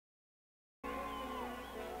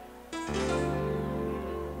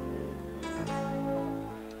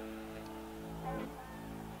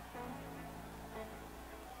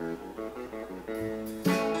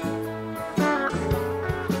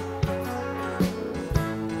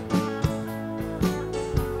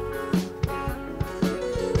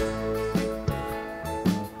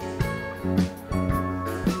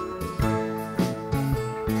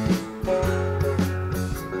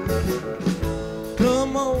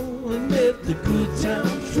on and let the good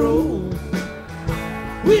times roll.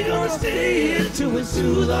 We're gonna stay here till we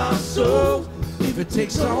soothe our soul, if it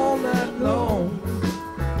takes all night long.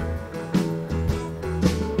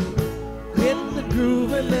 Get in the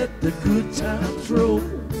groove and let the good times roll.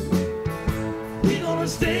 We're gonna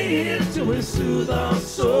stay here till we soothe our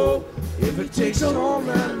soul, if it takes all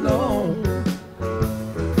night long.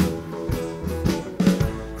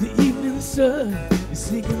 The evening sun is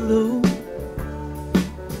sinking low.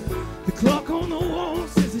 The clock on the wall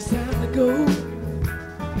says it's time to go.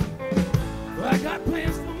 I got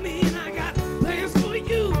plans for me and I got plans for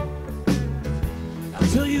you. I'll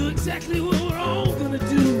tell you exactly what we're all gonna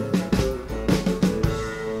do.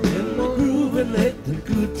 In the groove and let the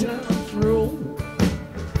good times roll.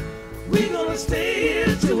 We're gonna stay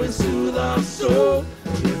here till we soothe our soul,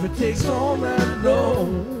 if it takes all night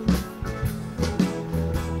long.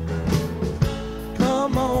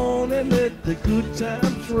 Come on and let the good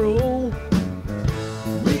times roll.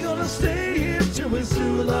 We're gonna stay here till we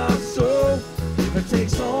soothe our soul, if it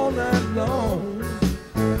takes all night long.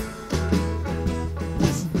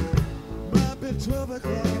 Listen, might be 12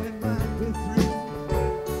 o'clock and it might be 3.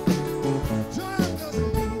 Time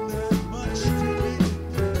doesn't mean that much to me.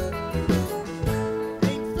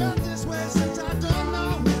 Ain't felt this way since I don't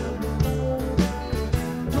know when.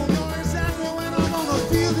 Don't know exactly when I'm gonna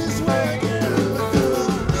feel this way again.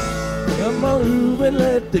 Come on, move and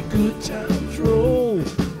let the good times roll.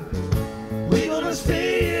 We're gonna stay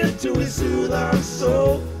here till we soothe our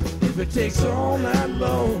soul, if it takes all night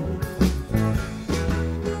long.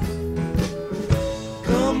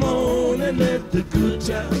 Come on and let the good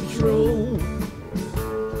times roll.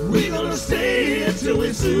 We're gonna stay here till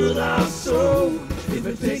we soothe our soul, if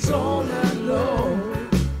it takes all night long.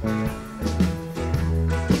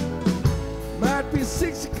 Might be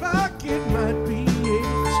 6 o'clock, it might be 8.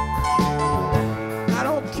 I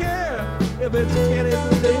don't care if it's getting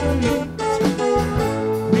late.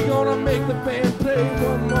 We're gonna make the band play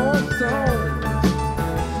one more song.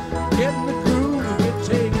 Get in the groove, it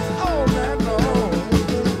takes all night long.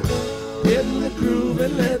 Get in the groove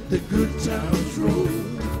and let the good times roll.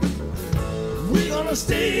 We're gonna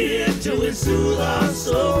stay here till we soothe our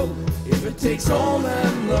soul, if it takes all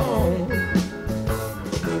night long.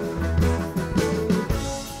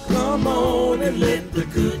 Come on and let the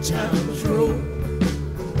good times roll.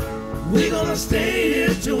 We're gonna stay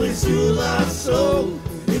here till we soothe our soul,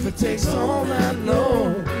 if it takes all night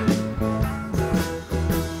long.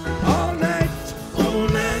 All night, all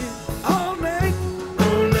night, all night,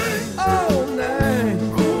 all night, all night,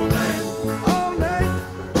 all night, all night,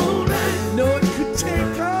 all night. No, it could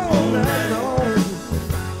take all night long.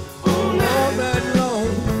 All night long.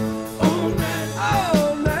 All night,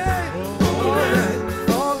 all night, all night,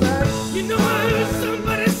 all night. You know I heard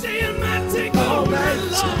somebody say it might take all night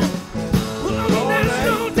long.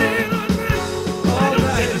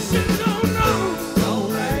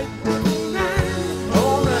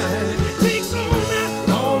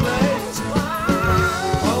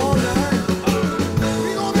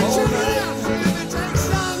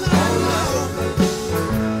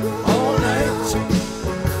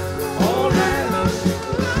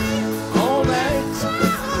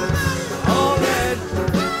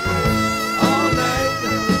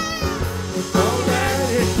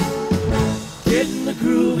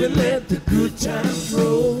 And let the good times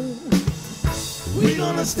roll. We're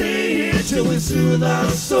gonna stay here till we soothe our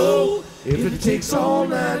soul, if it takes all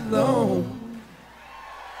night long.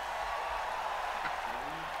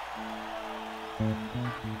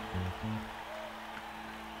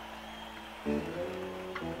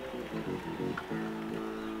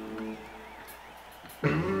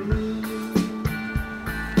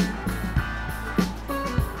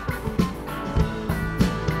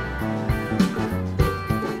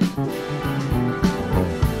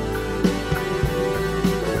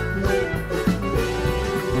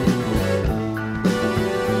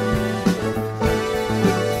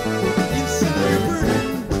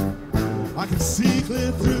 See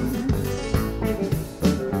clear through.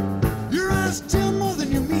 Your eyes tell more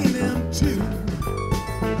than you mean them to.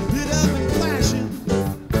 Lit up and flashing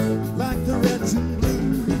like the reds and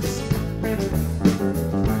blues.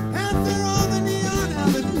 Out there on the neon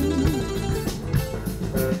avenue.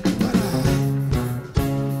 But I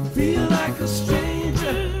Feel like a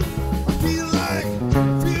stranger. I feel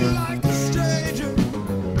like a stranger.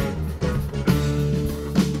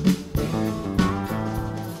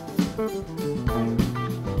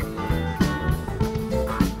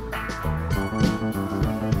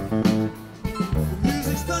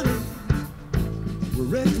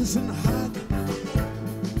 Reckless and hot.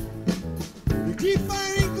 They keep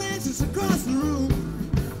firing glances across the room.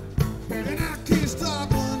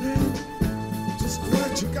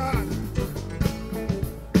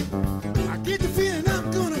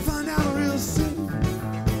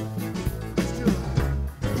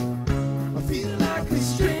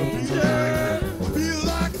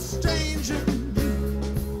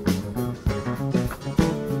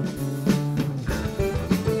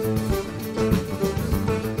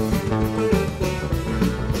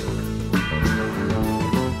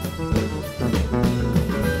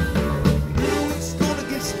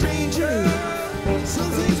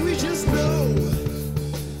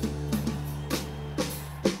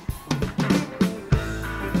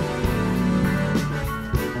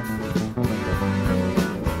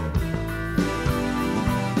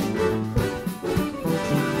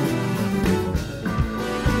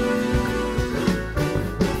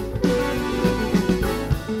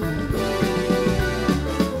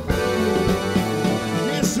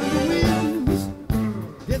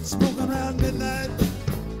 get smoking around midnight.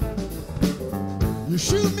 You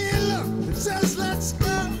shoot me a look that says let's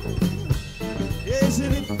go.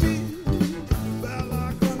 Isn't it feel about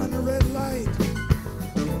like running a red light?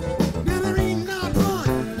 Now there ain't no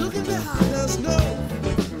point looking behind us, no.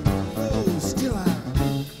 Oh, still I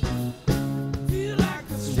feel like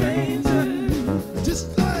a stranger.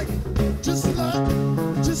 just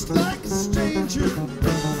like a stranger.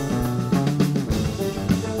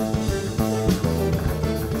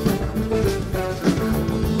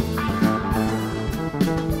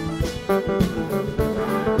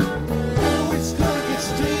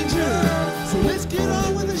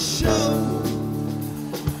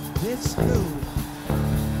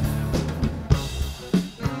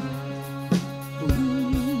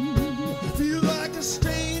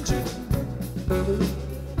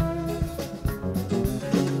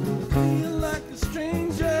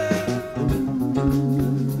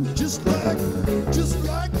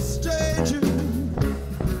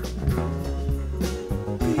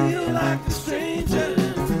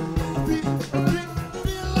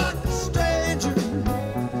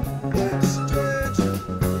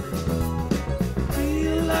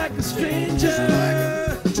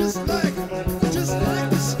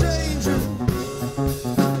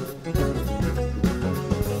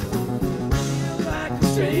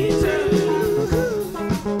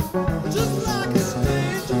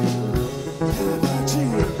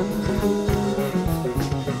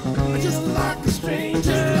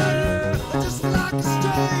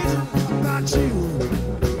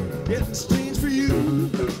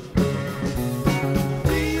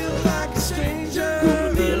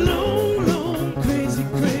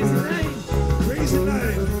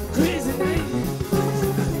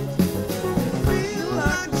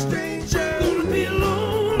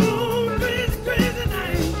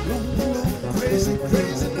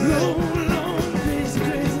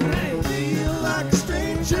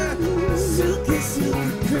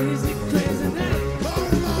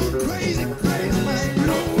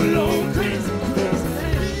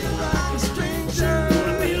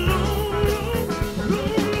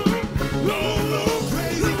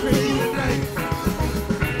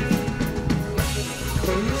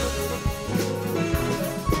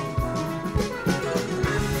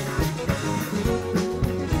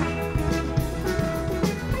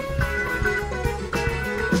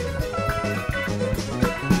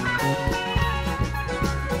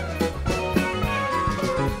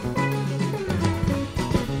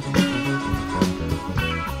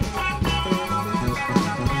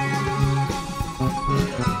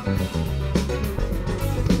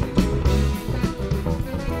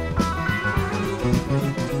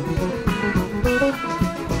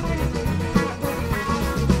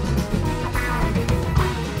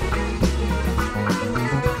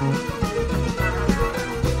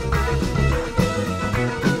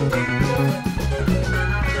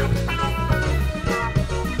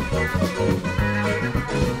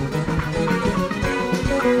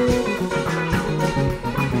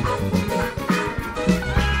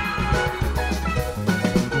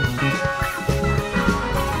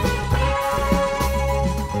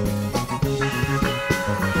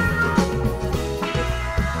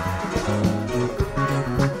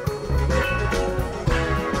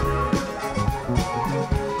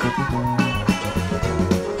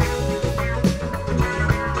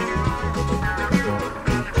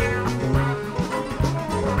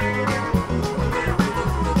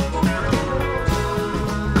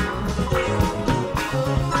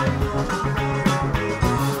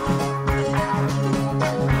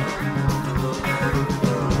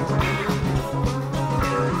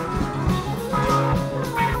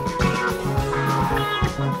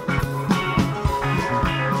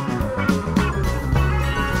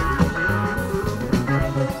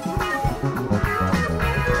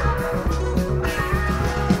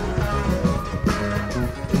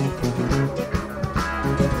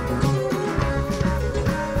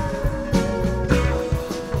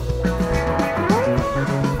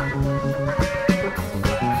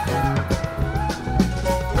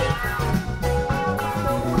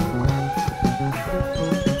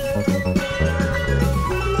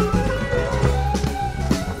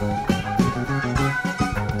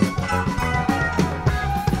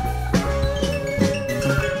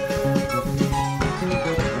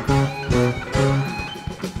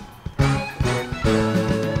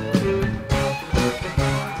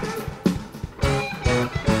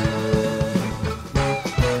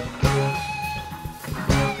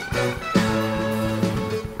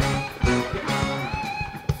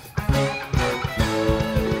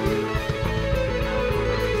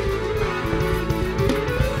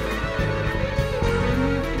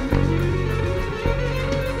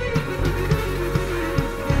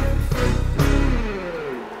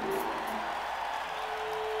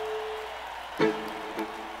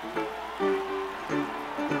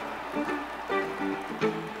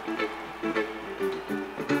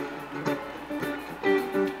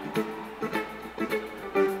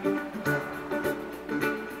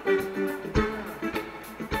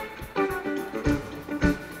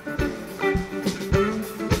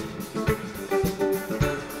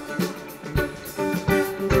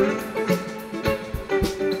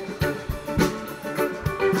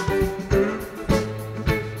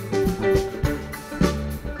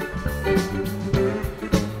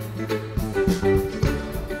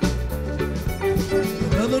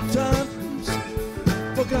 other times,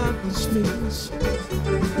 forgotten space.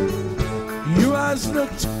 Your eyes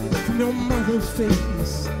looked from your mother's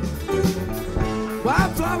face.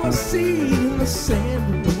 Wildflower seed in the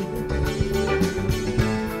sand.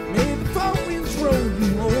 Made the fall winds roll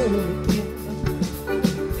you home again.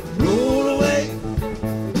 Roll away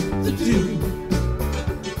the dew.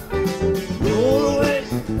 Roll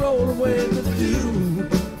away the dew.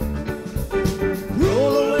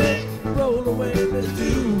 Roll away the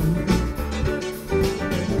dew.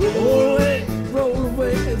 Roll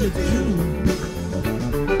away the dew.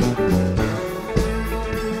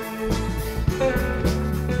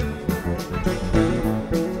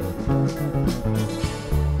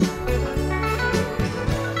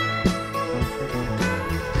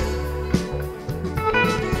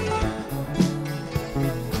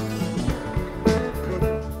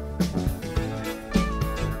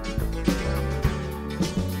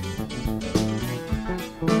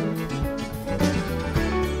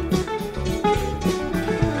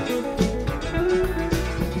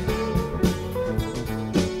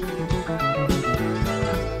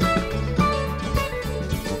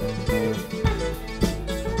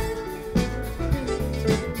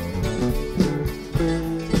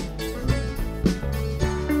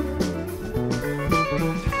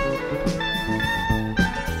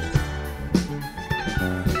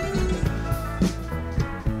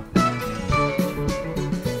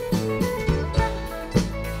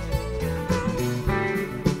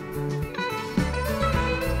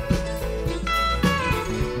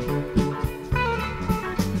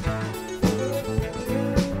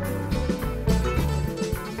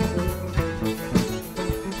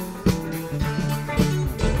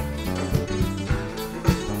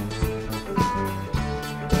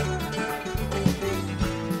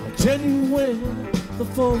 Tell you when the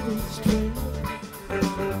foliage stream,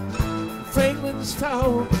 Franklin's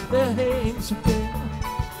Tower, there hangs a bell,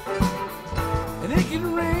 and it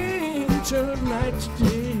can rain, turn night to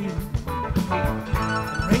day,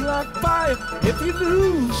 and ring like fire if you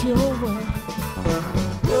lose your way.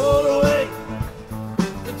 Roll away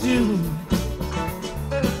the dew.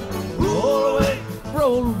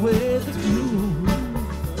 Roll away the dew.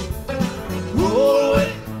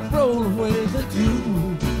 Roll away the dew.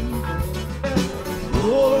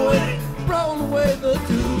 Roll away the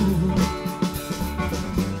dew.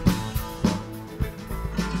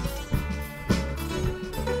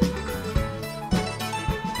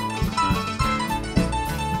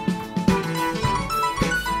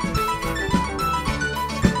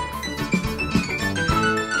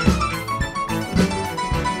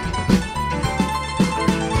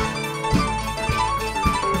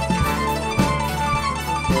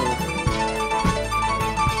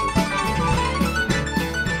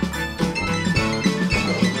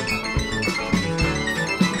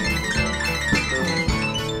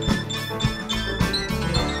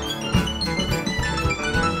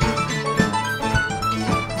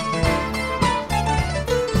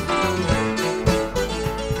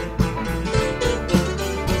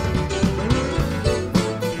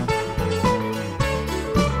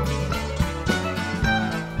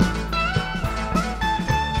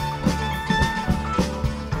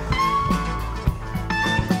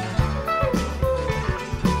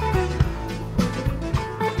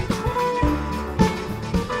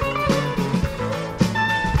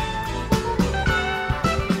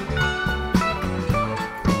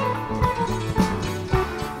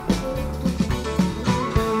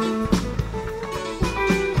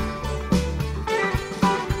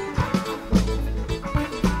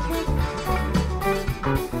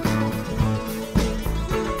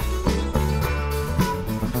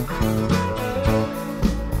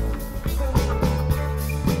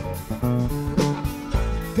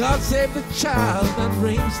 God save the child that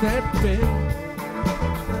rings that bell.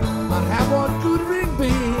 Might have one good ring,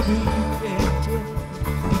 baby, you can't tell.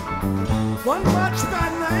 One watch by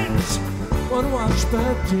night, one watch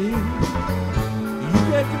by day. You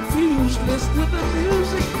get confused, listen to the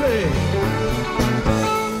music play.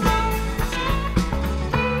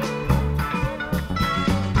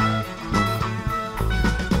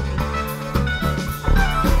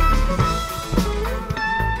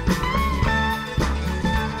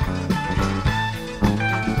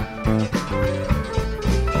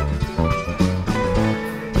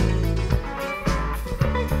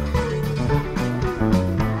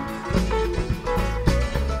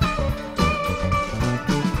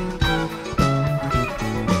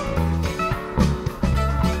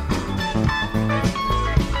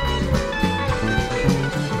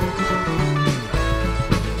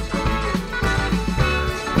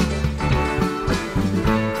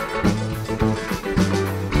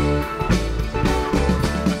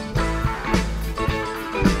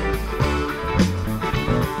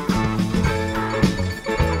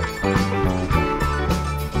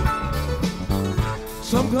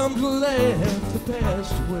 Some to laugh, the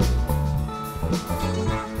past away.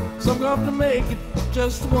 Some come to make it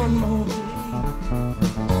just one more day.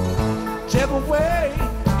 Whichever way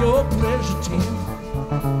your pleasure tends.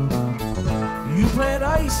 You plant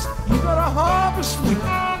ice, you gotta harvest sweet.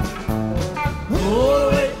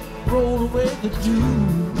 Roll away the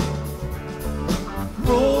dew.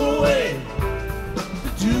 Roll away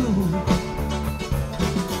the dew.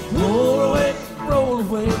 Roll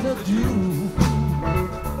away the dew.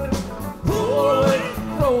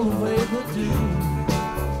 Roll away the dew.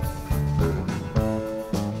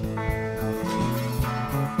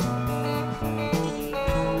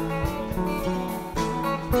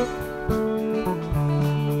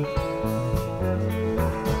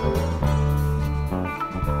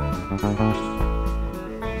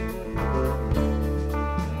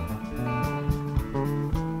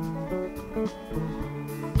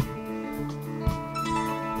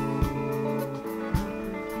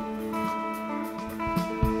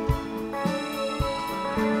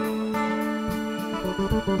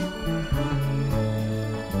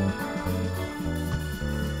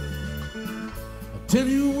 Tell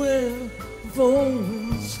you where the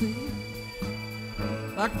phones sleep,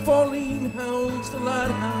 like falling hounds, the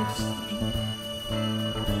lighthouse.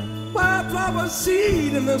 Wildflower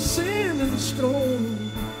seed in the sand and the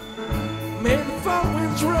stone. May the fall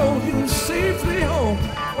winds roll you safely home.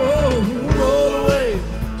 Oh, roll away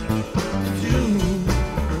the dew.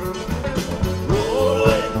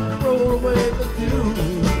 Roll away the dew.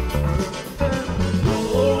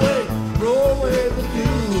 Roll away the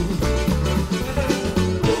dew.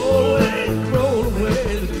 Roll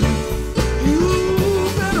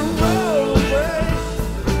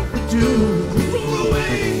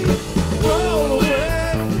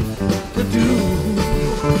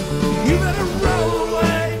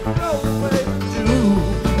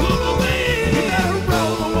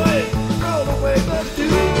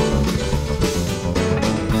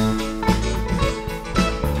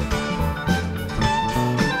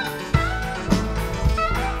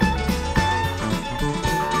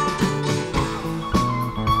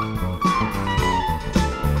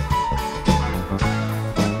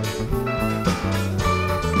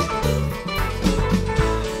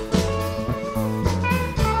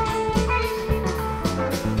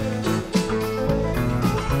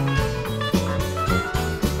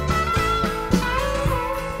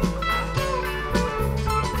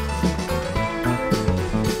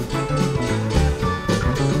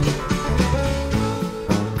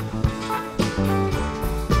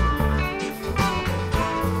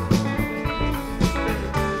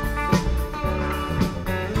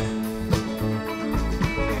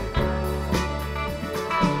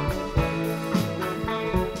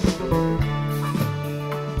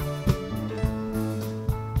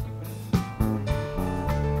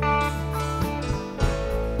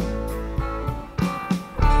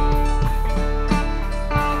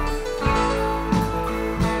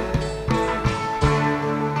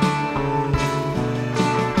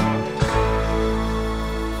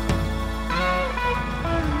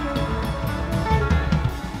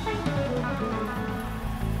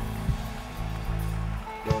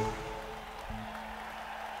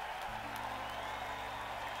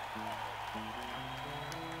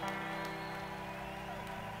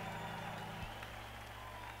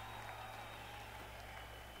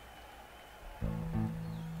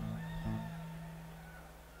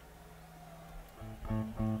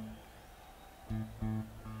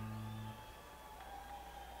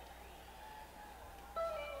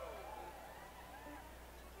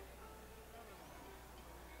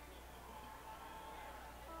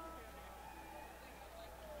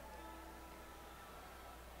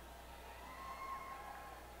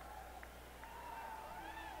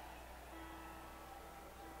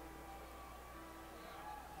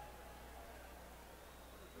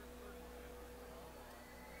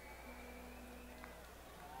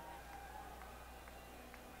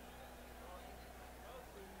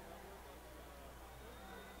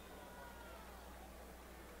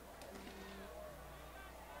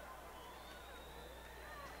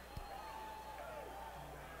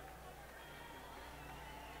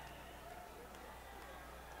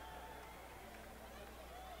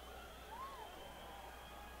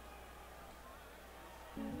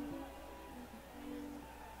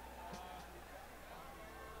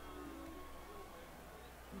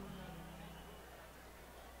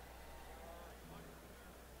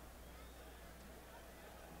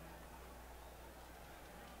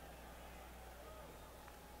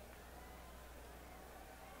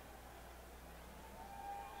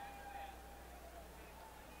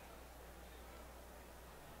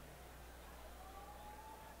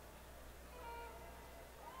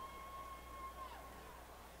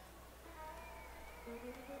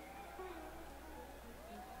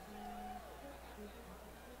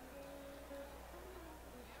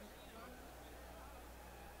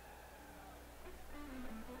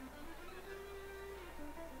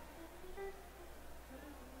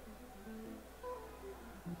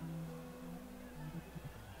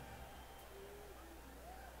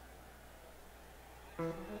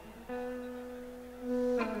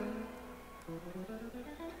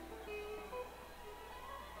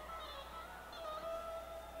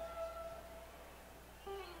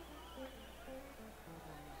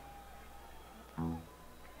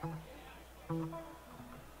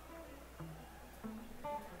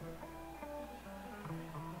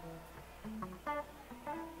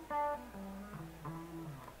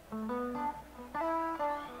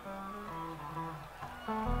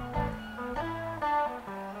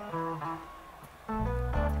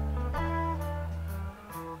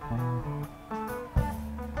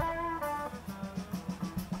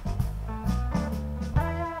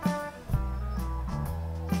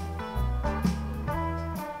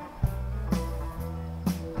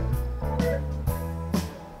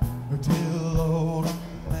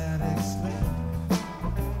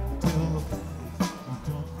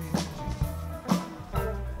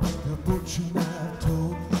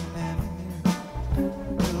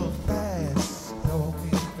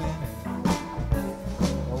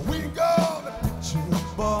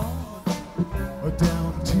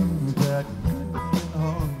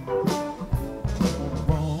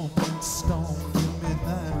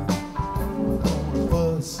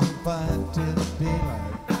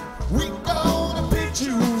We gonna pitch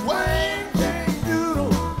you Wayne Dang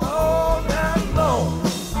Doodle all night long.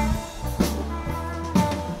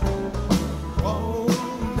 all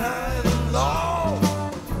night long.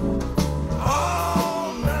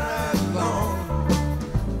 All night long.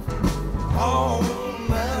 All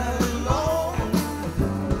night long.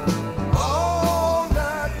 All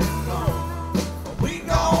night long. We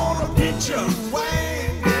gonna pitch you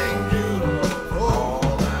Wayne Dang Doodle all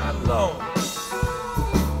night long.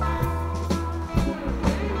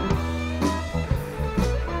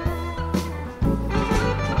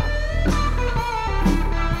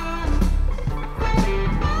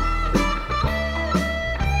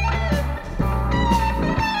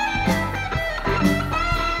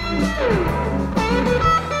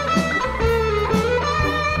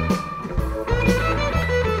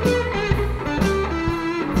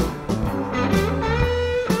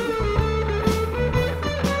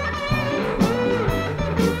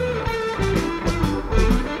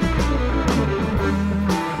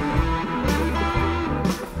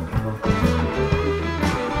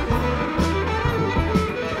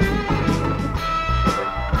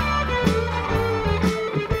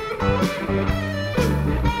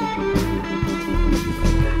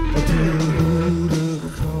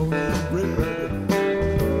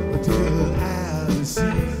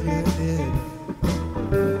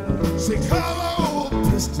 Say, hello,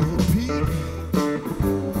 Pistol Pete,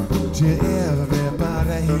 to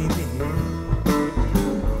everybody he need.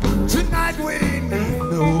 Tonight we need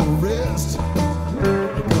no rest.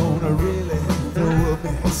 We're gonna really throw a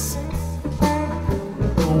mess.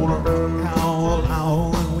 Gonna knock out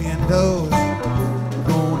all the windows.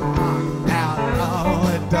 Gonna knock out all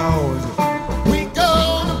the doors. We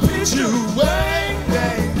gonna pitch you Wayne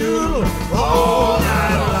Dang Doodle all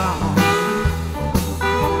night long.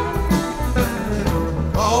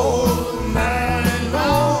 All night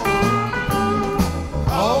long.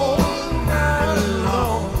 All night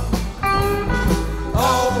long.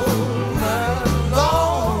 All night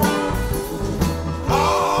long.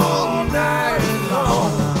 All night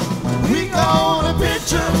long. We gonna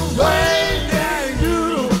pitch you Wayne Dang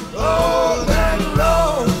Doodle all night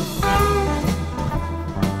long.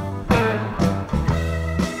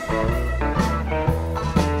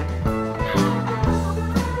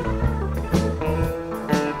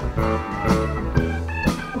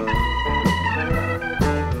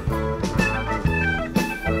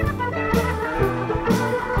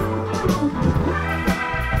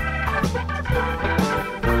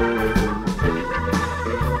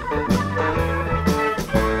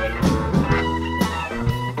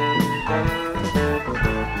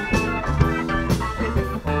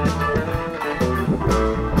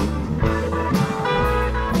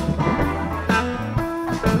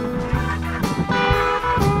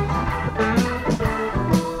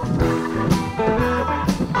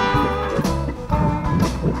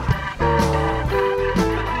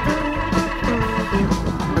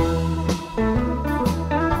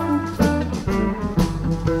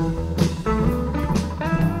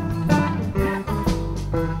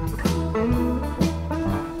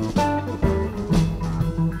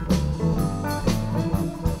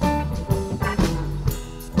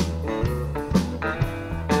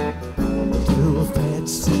 Do a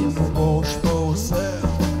fancy wash for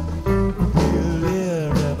yourself. Will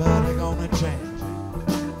everybody gonna change?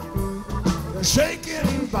 The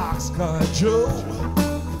shaking boxcar Joe.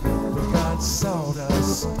 We got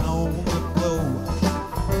sawdust on the floor.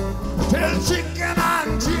 Tell chicken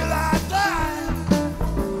until I die.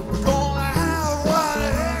 We're gonna have one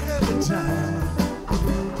heck of a time.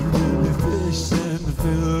 We'll be fishing to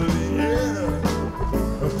fill the air.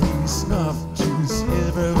 A piece snuff juice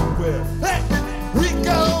everywhere. Hey, we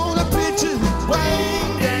gonna pitch it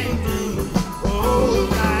Wayne Dang Doodle all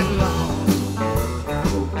night long.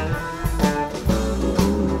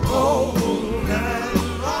 All night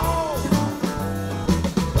long.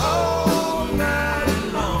 All night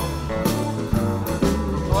long.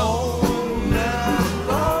 All night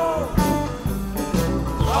long.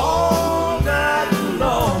 All night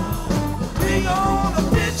long. We gonna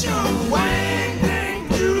pitch you Wayne Dang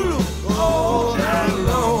Doodle all night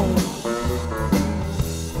long.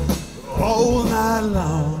 All night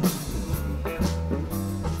long.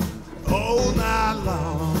 All night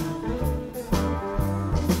long.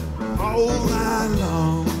 All night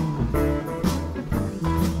long.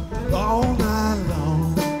 All night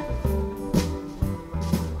long.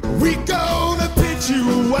 We gonna pitch you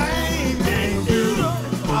Wayne Dang Doodle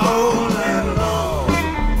all night long.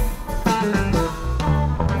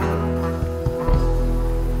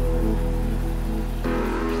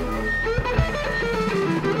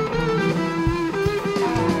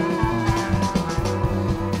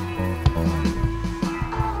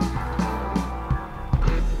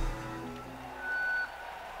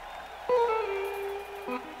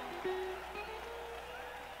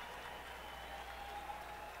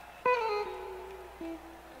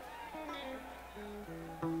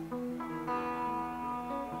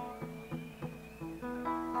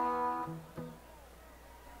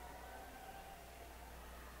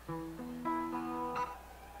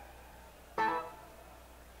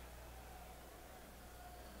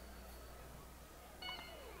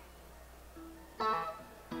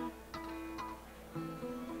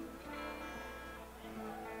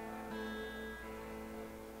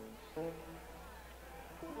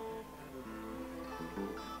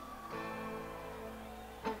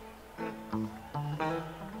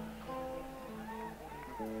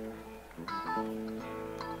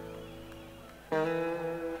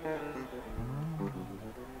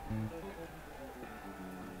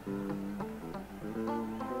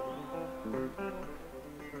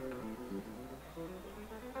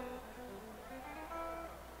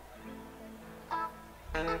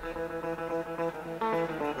 There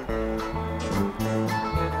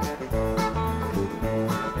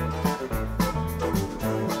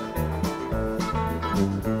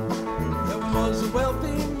was a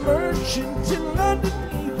wealthy merchant in London,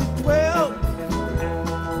 he did dwell.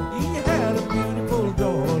 He had a beautiful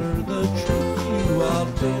daughter, the truth you I'll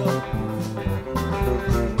tell.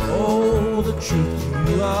 Oh, the truth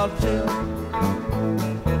you I'll tell.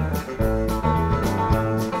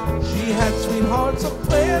 She had sweethearts of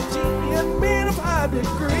plenty and men of high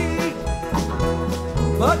degree,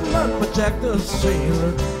 but none but Jack the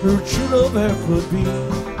sailor her true love ever could be.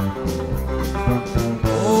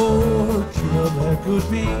 Oh, her true love ever could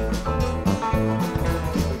be.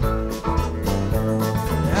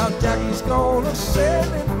 Now Jackie's gone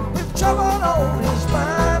a-sailing with trouble on his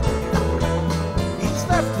mind. He's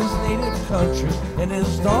left his native country and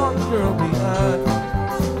his darling girl behind.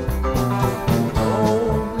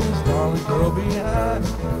 Oh, his darling girl behind.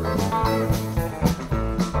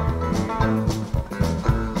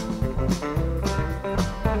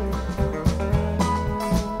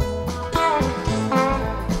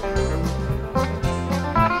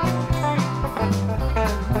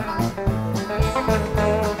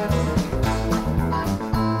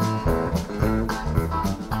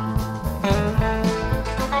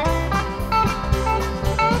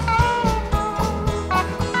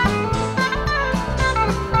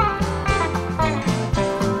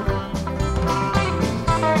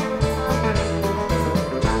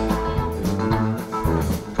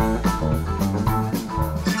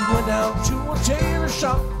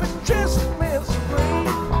 Shop and dressed in masquerade.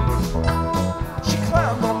 She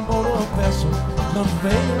climbed on board a vessel,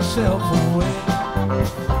 convey herself away.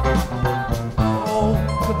 Oh,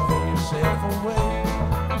 convey herself away.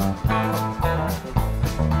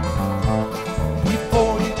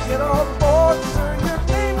 Before you get on board, sir, your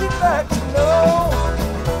name we'd like to know.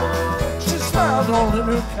 She smiled all in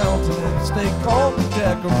her countenance, they called me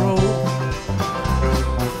Jack a Rope.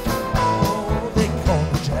 Oh, they called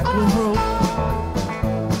me Jack a Rope.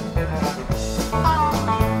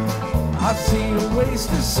 I see your waist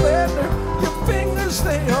is slender, your fingers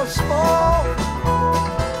they are small,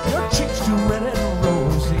 your cheeks too red and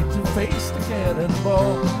rosy to face the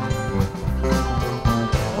cannonball.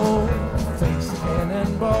 Oh, to face the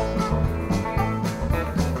cannonball.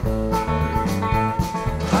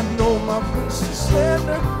 I know my waist is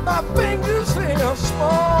slender, my fingers they are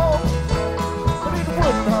small, but it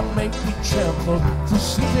would not make me tremble to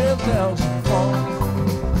see 10,000 fall.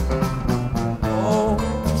 Oh,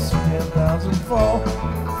 10,000 fall.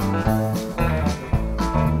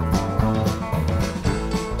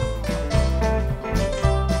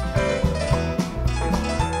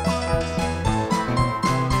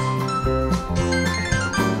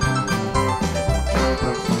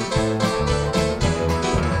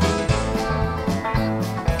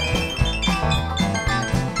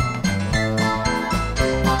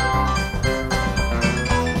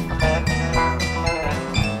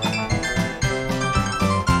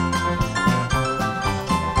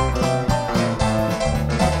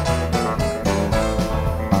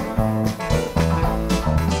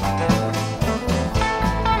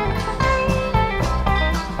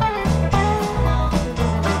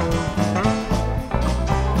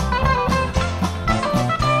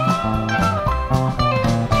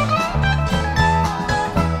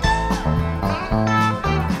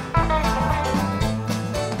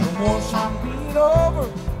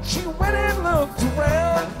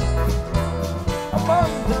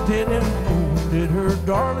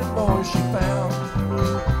 Darling boy she found.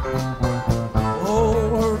 Oh,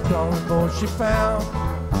 her darling boy she found.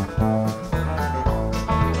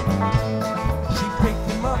 She picked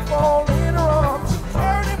him up all in her arms and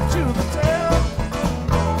carried him to the town.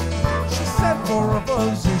 She sent for a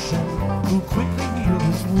physician who quickly healed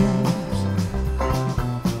his wounds.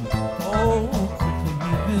 Oh, quickly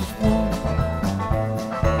healed his wounds.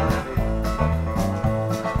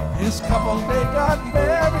 This couple, they got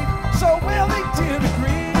married, so well they did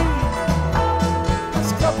agree.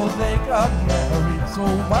 This couple, they got married, so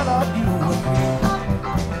why not you and me?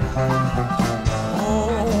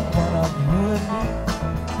 Oh, why not you and me?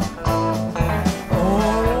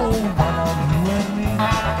 Oh, why not you and me?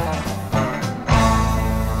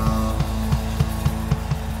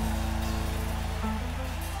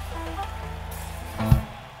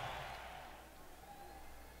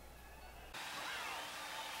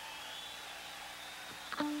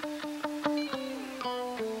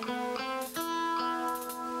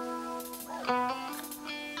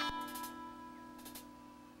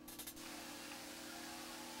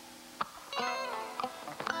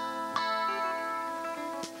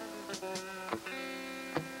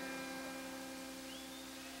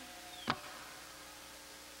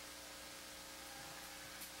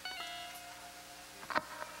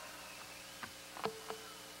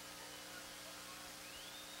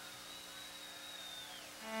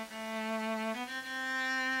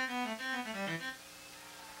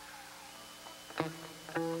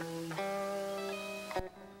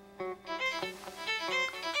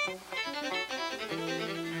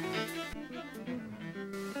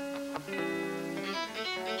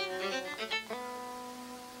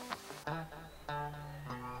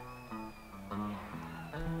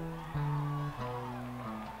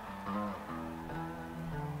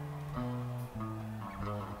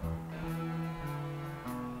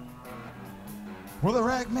 Well, the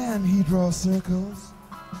rag man, he draws circles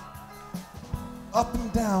up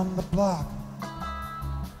and down the block.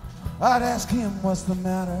 I'd ask him what's the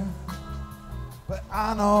matter, but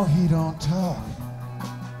I know he don't talk.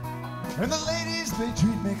 And the ladies, they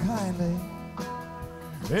treat me kindly,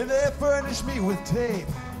 and they furnish me with tape.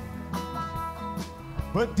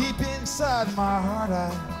 But deep inside my heart,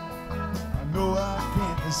 I know I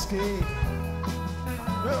can't escape.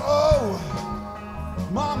 But oh,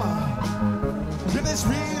 mama, could this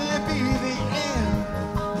really be the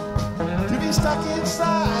end? To be stuck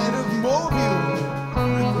inside of Mobile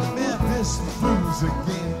with the Memphis blues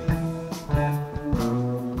again.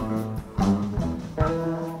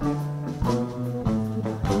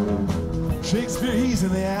 Shakespeare, he's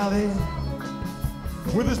in the alley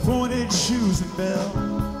with his pointed shoes and bell,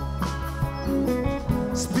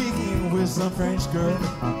 speaking with some French girl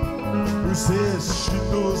who says she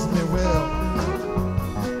knows me well.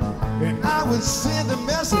 And I would send a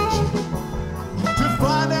message to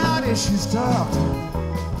find out if she's talked,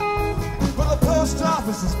 but the post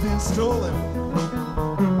office has been stolen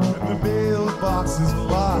and the mailbox is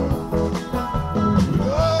locked.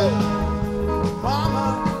 Oh,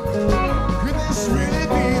 mama, could this really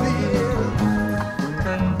be the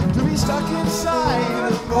end? To be stuck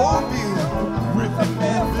inside of Mobile with the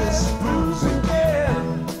Memphis blues again.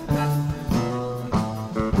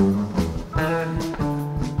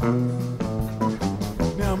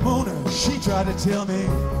 Now Mona, she tried to tell me,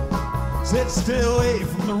 said stay away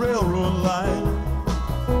from the railroad line.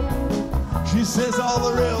 She says all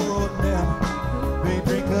the railroad men, they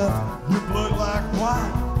drink up your blood like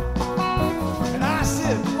wine. And I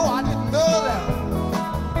said, oh, I didn't know that.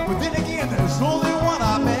 But then again, there's only one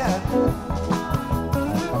I met,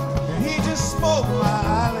 and he just smoked my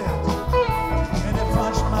eyelid and he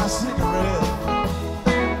punched my cigarette.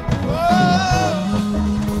 Oh,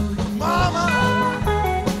 mama,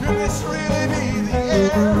 could this really be the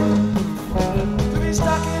end? To be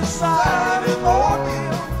stuck inside an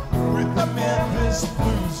Mobile with the Memphis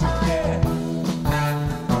blues again.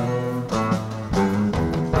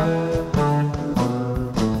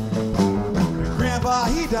 Grandpa,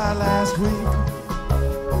 he died last week,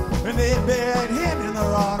 and they buried him in the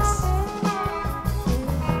rocks.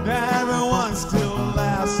 Now everyone still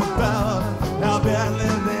laughs about how badly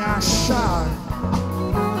they are shot.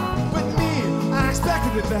 But me, I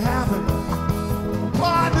expected it to happen. Well,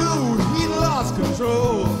 I knew he lost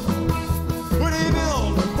control, but he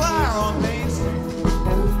built a fire on Main Street,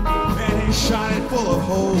 and he shot it full of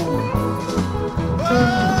holes.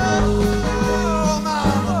 Oh,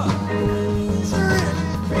 mama, it's really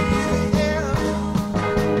being here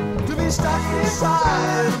to be stuck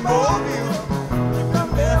inside Mobile with the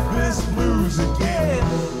Memphis blues again.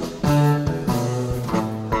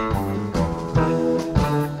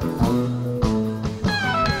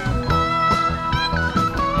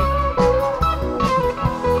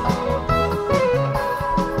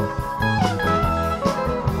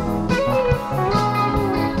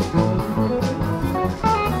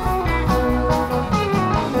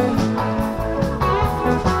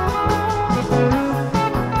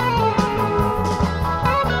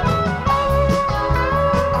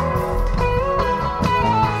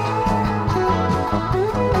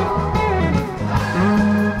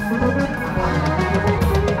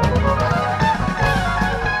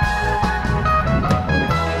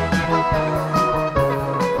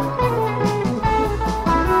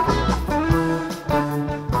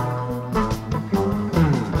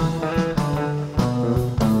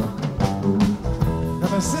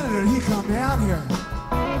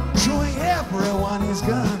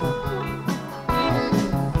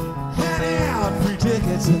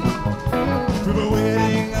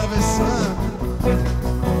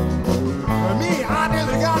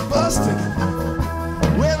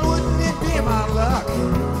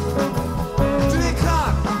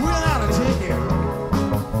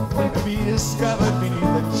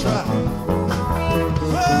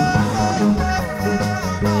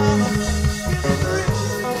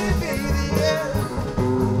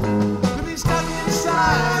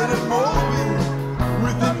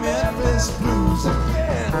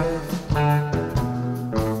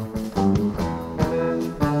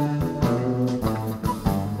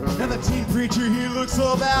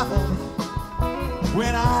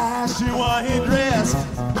 When I asked you why he dressed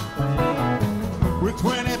with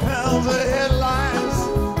 20 pounds of headlines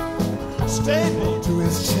stapled to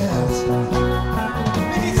his chest,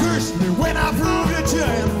 and he cursed me when I proved it to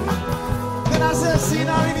him. Then I said, see,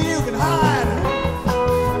 not even you can hide.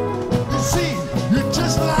 You see, you're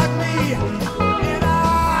just like me, and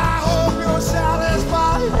I hope you're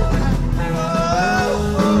satisfied.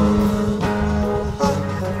 Oh, oh,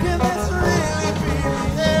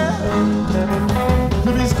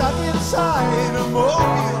 inside a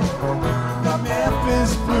mobile, the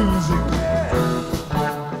Memphis blues again.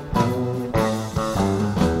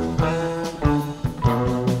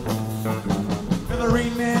 And the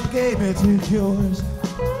rain man gave me 2 cures,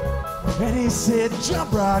 and he said,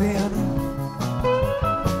 jump right in.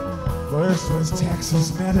 First was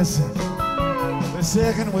Texas medicine, the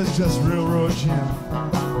second was just railroad gin.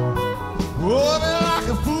 Oh, but like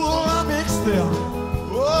a fool I mixed them.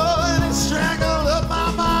 Oh, and it strangled up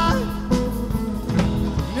my mind.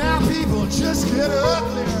 Now people just get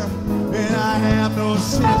uglier, and I have no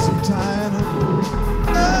sense of time.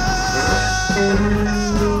 Oh,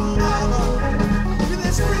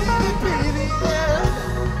 this pretty baby, yeah.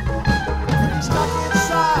 Stuck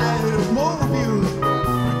inside a mobile,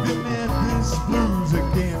 the Memphis blues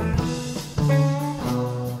again.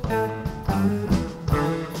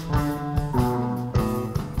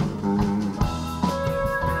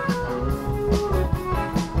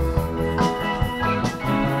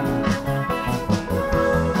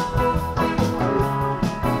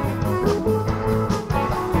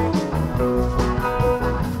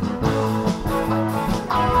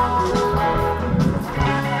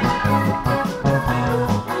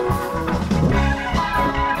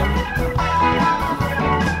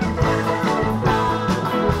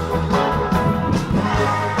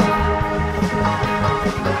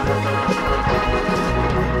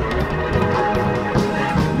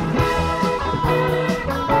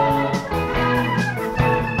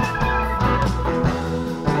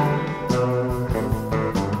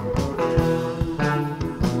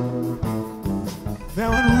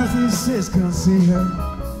 Sis can see her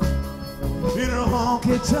in her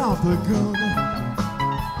honky-tonk lagoon,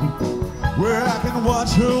 where I can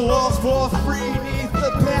watch her waltz for free neath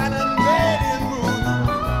the Panamanian moon.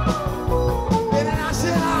 And then I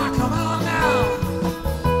said, ah, come on now.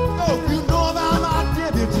 Oh, you know about my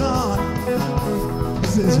debutante.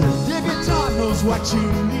 Says her debutante knows what you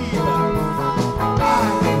need. I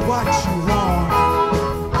know what you want.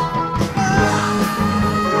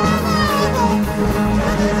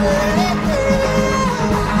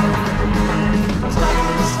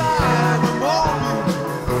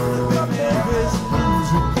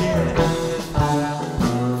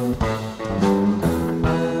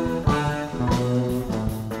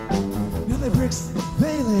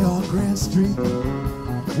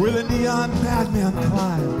 Where the neon madmen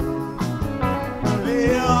climb,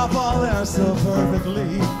 they all fall there so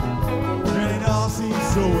perfectly, and it all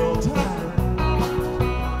seems so well timed.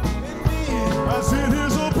 And me, I sit here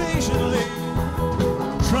so patiently,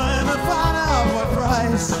 trying to find out what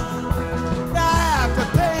price I have to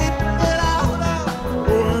pay to get out of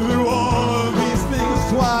going through all of these things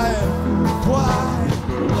twice.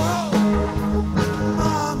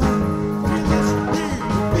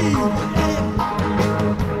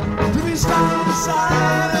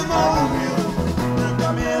 Inside a mobile, the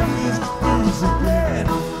Memphis blues again.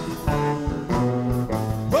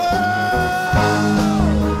 Oh,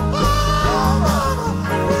 mama,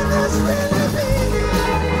 will this really be?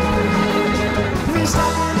 We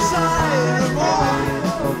stuck inside a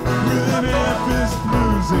mobile, the Memphis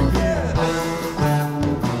blues again.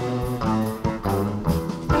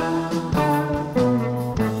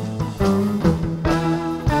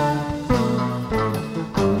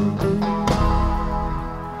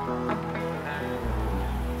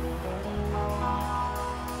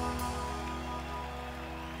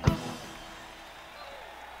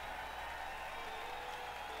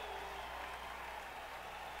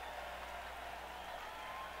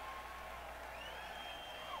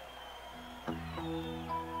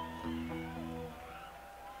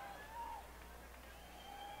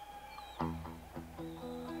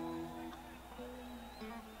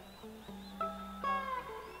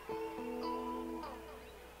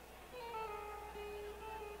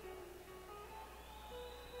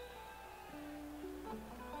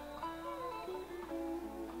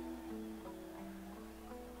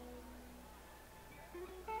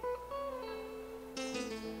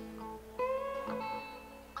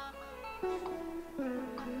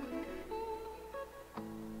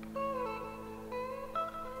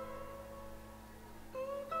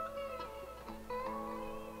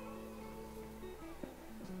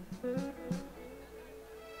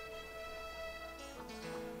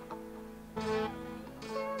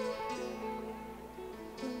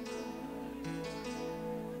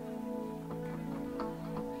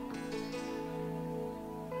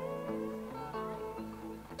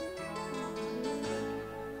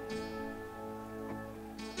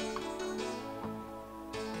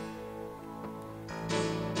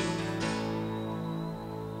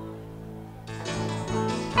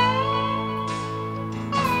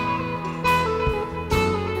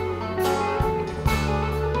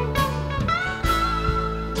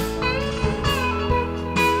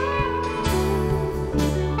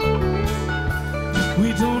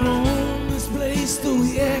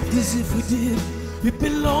 Cause if we did, it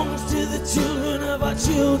belongs to the children of our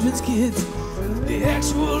children's kids. The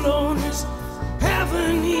actual owners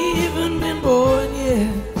haven't even been born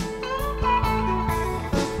yet.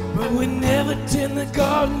 But we never tend the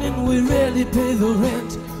garden and we rarely pay the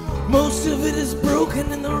rent. Most of it is broken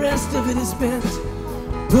and the rest of it is bent.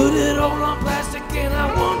 Put it all on plastic and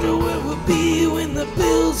I wonder where we'll be when the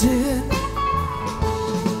bills hit.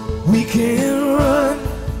 We can't run,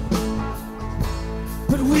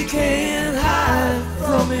 but we can't hide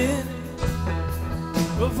from it.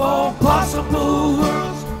 Of all possible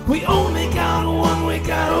worlds, we only got one, we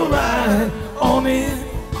gotta ride on it.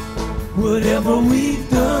 Whatever we've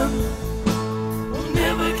done, we'll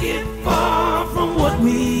never get far from what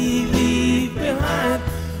we leave behind.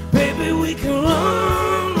 Baby, we can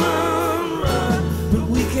run, run, run, but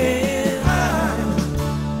we can't hide.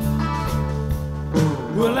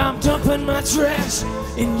 Well, I'm dumping my trash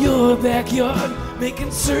in your backyard,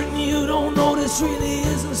 making certain you don't notice really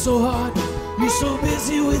isn't so hard. You're so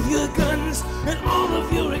busy with your guns and all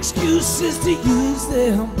of your excuses to use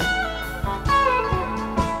them.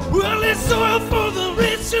 Well, it's oil for the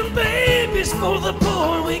rich and babies for the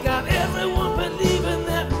poor. We got everyone believing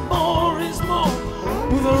that more is more.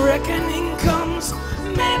 When the reckoning comes,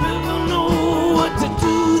 maybe we'll know what to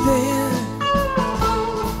do then.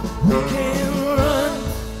 We can't run,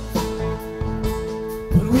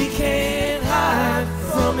 but we can't hide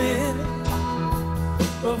from it.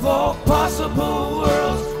 Of all possible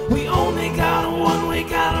worlds, we only got one, we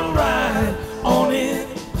gotta ride on it.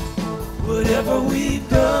 Whatever we've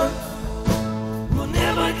done, we'll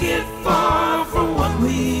never get far from what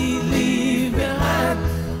we leave behind.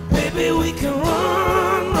 Baby, we can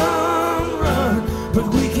run, run, run, but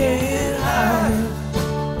we can't hide.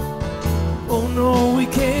 Oh no, we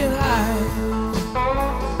can't hide.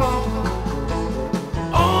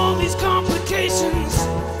 All these complications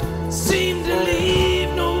seem to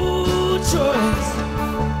leave no choice.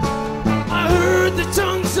 I heard the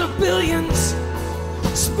tongues of billions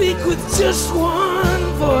speak with just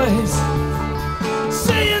one voice,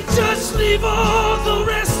 saying just leave all the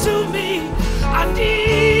rest to me. I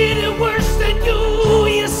need it worse than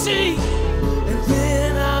you see. And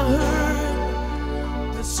then I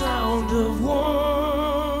heard the sound of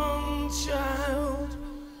one child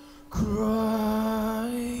crying.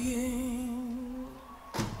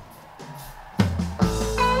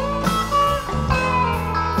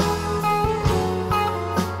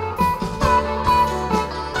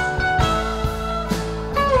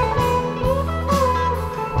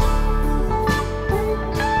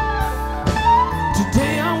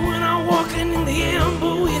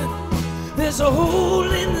 There's a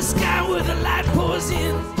hole in the sky where the light pours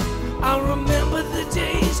in. I remember the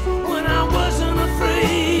days when I wasn't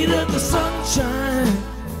afraid of the sunshine.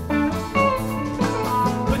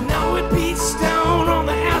 But now it beats down on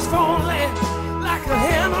the asphalt land like a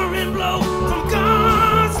hammering blow from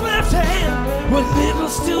God's left hand. What little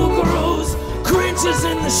still grows cringes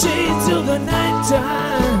in the shade till the night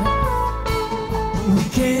time. We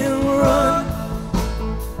can't run,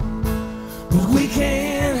 but we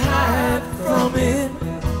can't hide from it.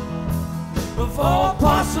 Of all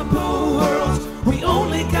possible worlds, we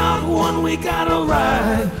only got one, we gotta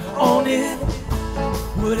ride on it.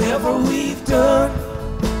 Whatever we've done,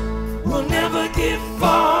 we'll never get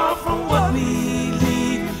far from what we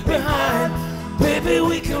leave behind. Baby,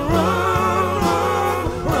 we can run,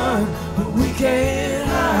 run, run, but we can't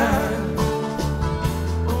hide.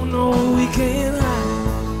 Oh no, we can't hide.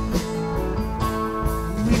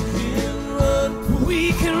 We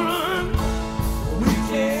can run, we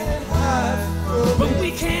can't hide, but we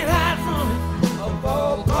can't hide from it. Of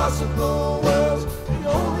all possible worlds, we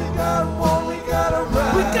only got one, we gotta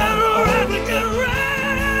ride. We gotta ride, we gotta ride.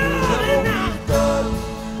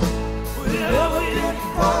 We'll never get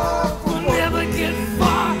far, we'll never get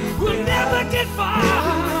far, we'll never get far. We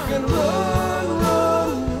can run, run,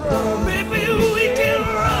 run. Baby, we can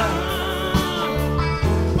run,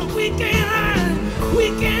 but we can't hide, we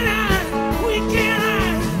can't hide. We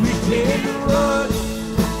can run,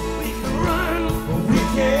 but we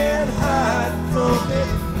can't hide from it.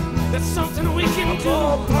 That's something we can do.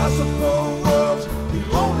 All possible worlds, we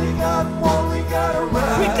only got one, we gotta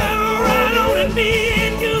ride. We gotta ride on it, me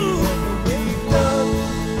and you. We've done,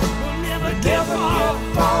 we'll never get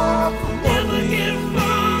far, we'll never get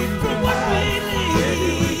far from what we leave. Baby,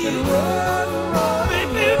 we can run, run,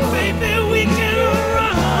 baby, baby, we can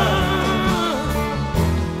run,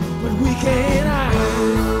 but we can't hide.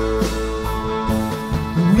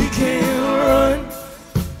 We can't run,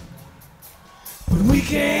 but we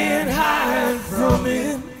can't hide from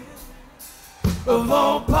it. Of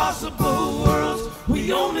all possible worlds,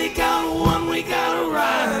 We only got one, we gotta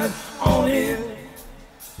ride on it.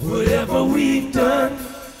 Whatever we've done,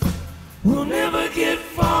 we'll never get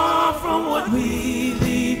far from what we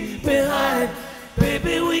leave behind.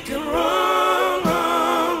 Baby, we can run,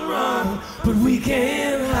 run, run, but we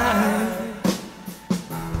can't hide.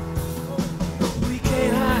 We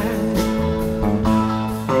can't hide.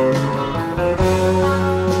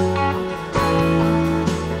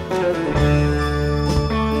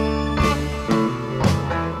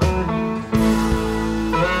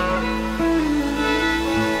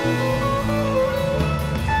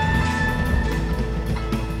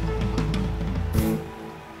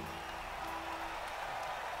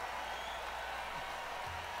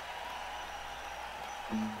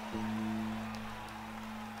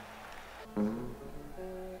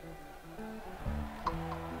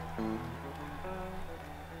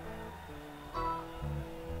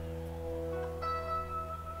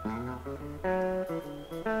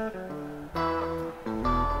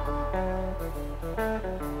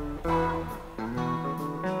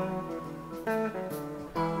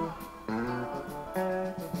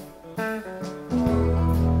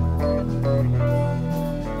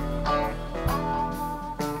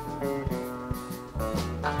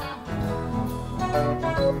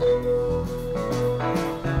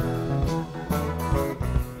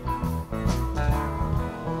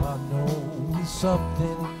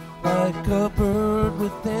 Something like a bird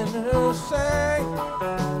within her sang.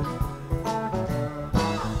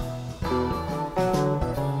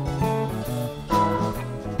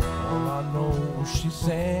 All I know, she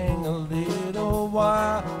sang a little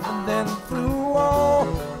while and then flew on.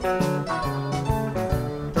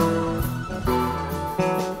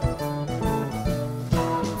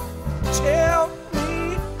 Tell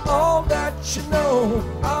me all that you know,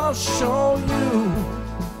 I'll show you.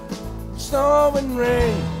 Snow and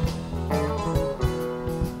rain.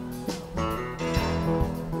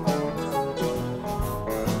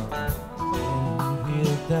 You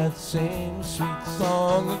hear that same sweet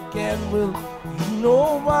song again, well, you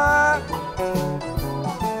know why.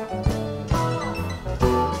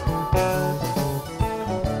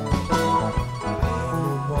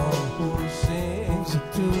 Anyone who sings a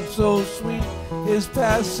tune so sweet is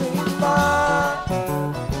passing by.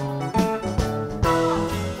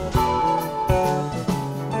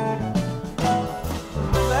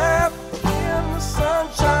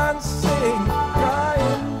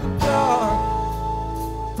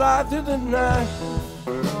 Fly through the night.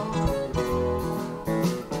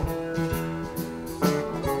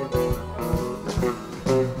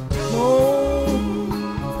 Don't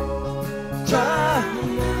try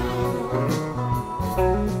now.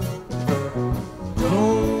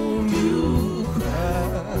 Don't you cry.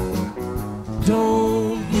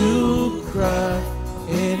 Don't you cry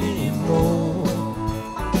anymore.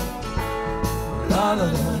 La la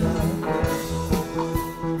la la.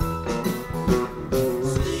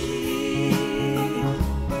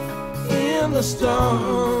 The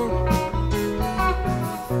storm.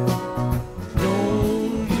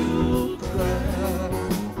 Don't you cry.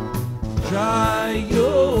 Dry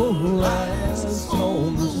your eyes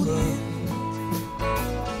on the rain.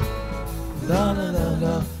 La la la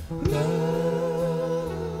la la.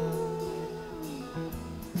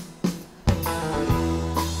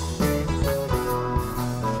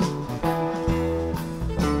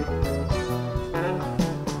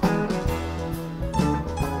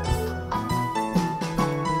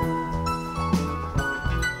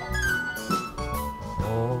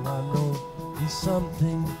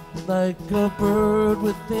 Something like a bird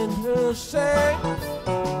within her sang.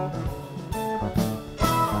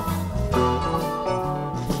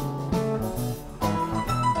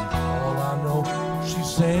 All I know, she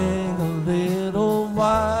sang a little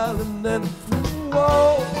while and then flew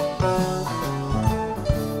on.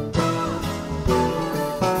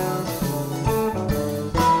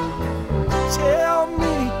 Tell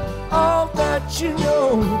me all that you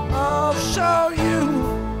know, I'll show you.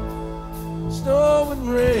 Snow and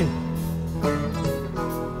rain.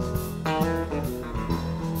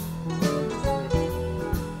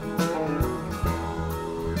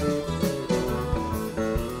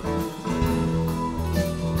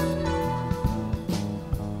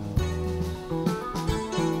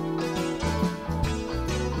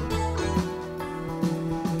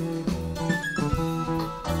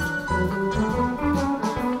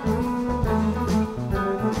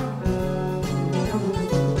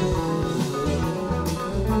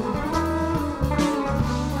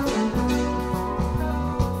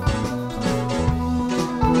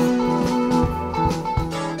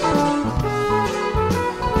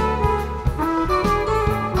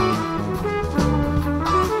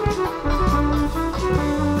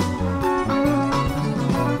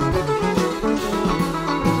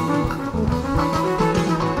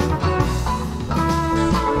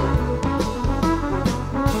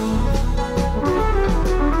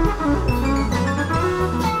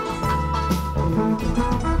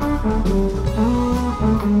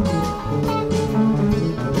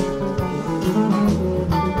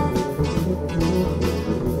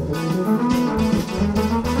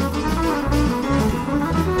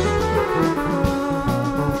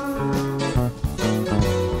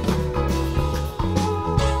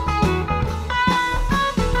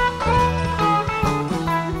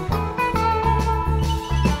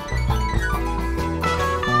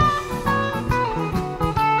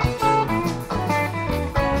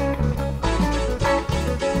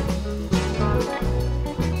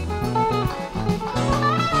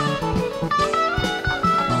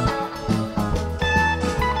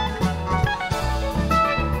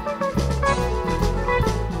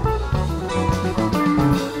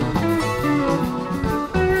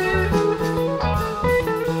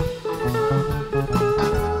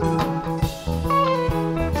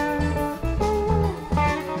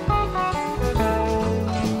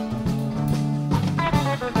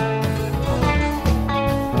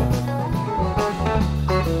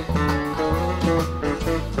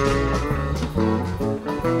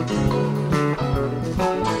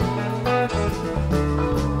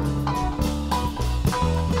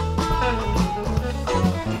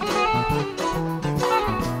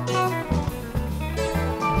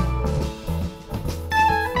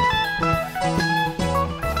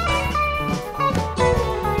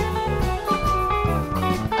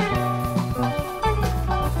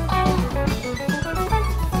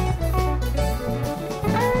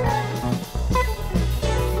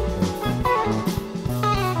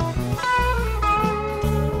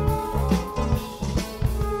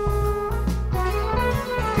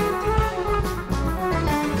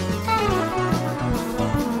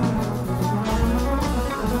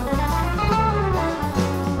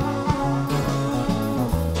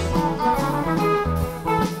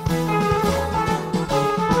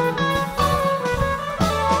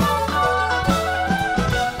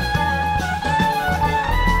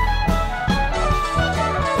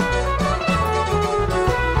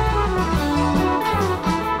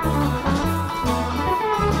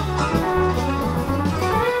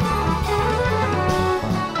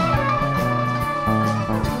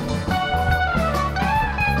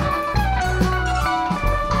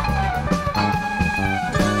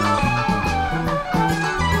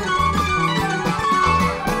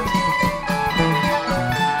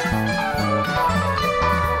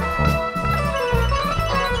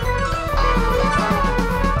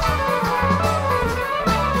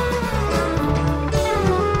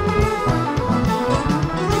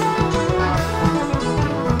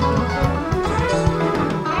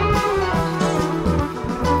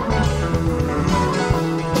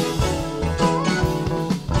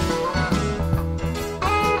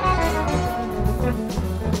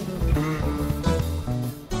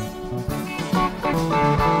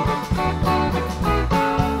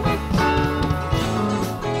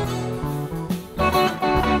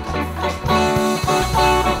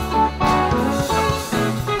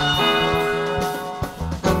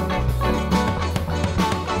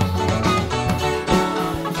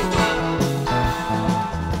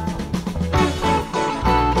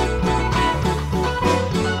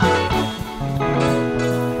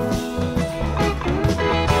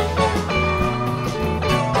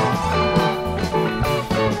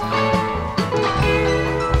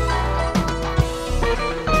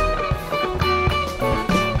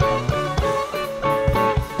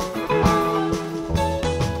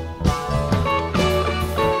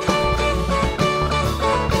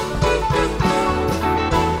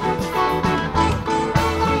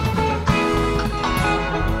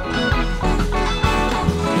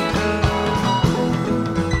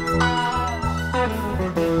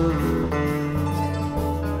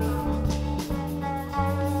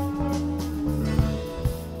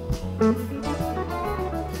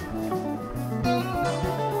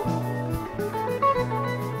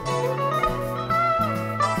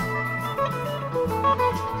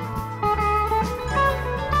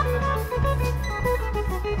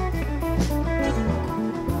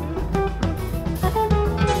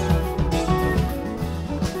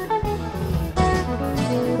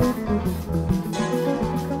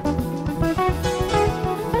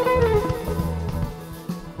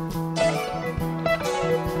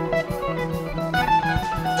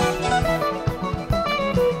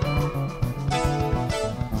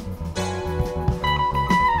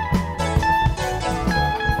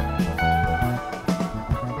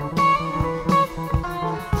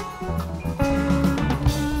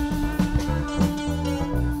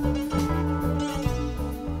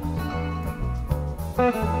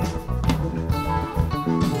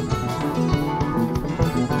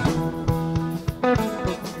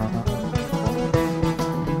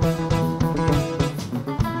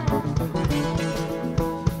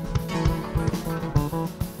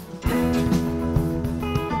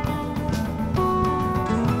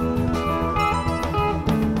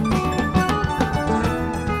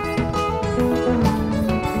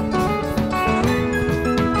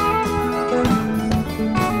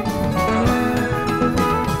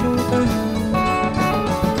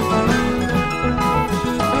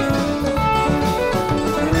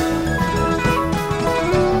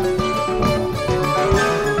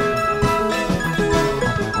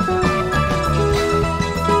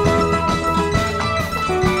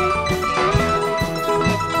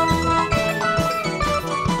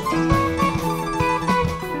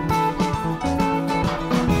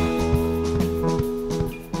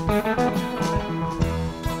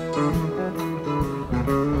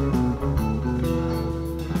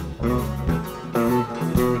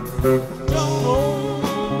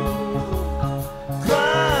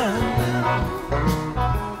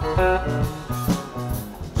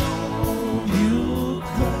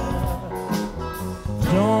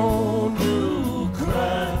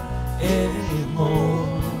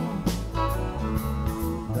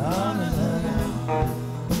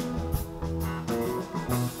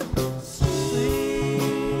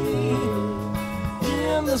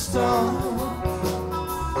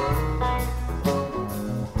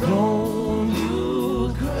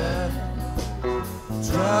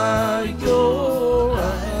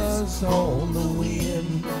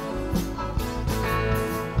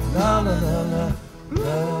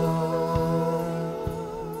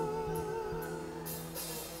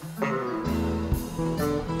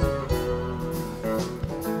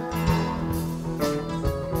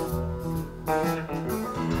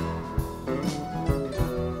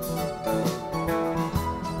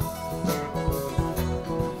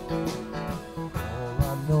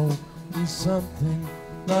 Something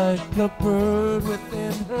like a bird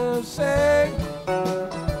within her sang.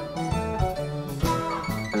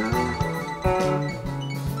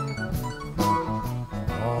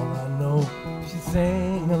 All I know, she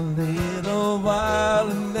sang a little while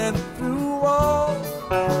and then threw on.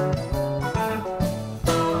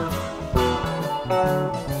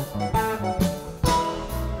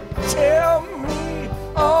 Tell me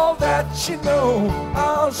all that you know,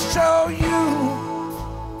 I'll show you.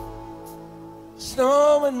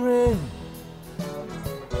 Snow and rain,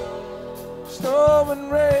 snow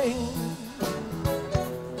and rain,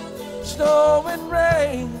 snow and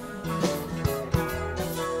rain,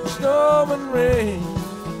 snow and rain.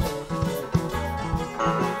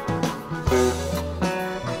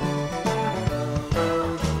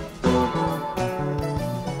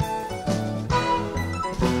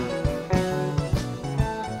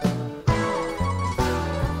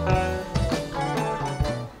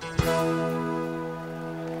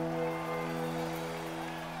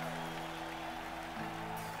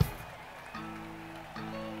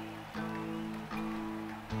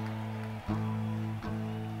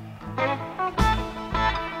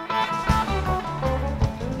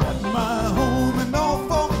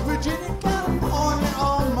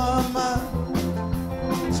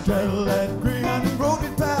 Straddle that green and rode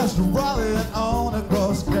it past Raleigh and on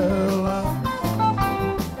across Carolina.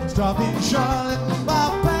 Stopped in Charlotte and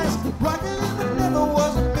bypassed Rockin' and never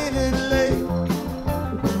was a minute late.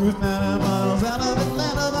 We was 90 miles out of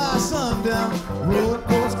Atlanta by sundown, road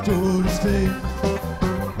course to the state.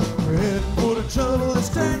 We're heading for the trouble that's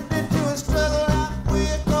turned into a struggle out way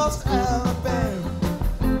across Alabama.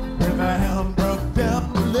 When my helm broke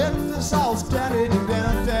down, left us all scattered in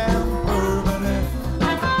downtown.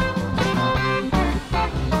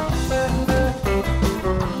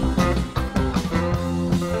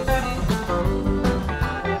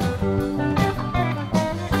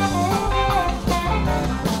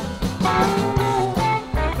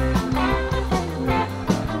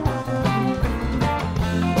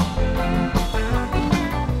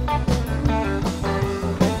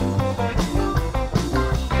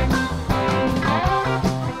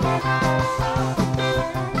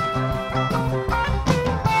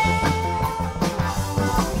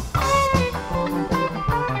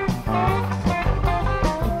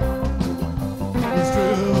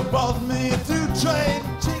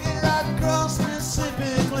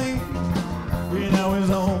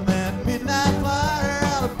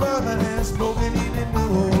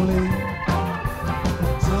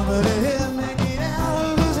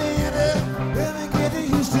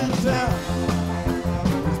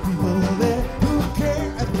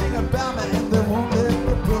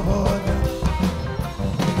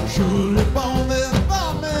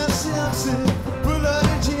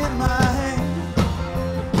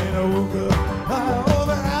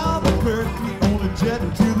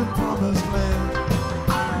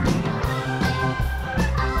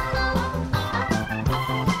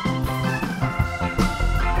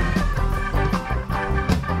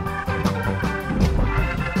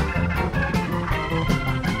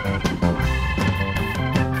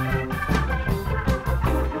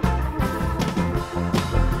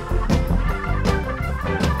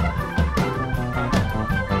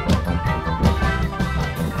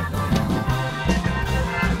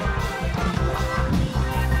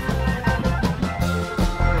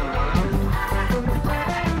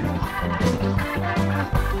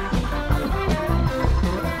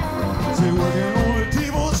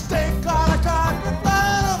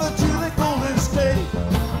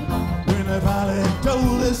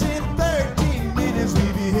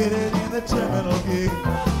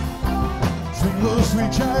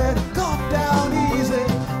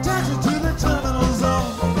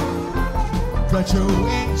 But your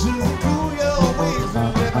angels cool your ways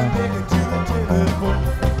and never make it to the telephone.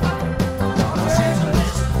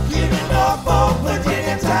 Give it Norfolk,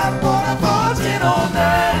 Virginia, time for the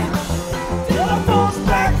 1409. Telephone's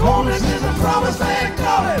back home, this is a promised land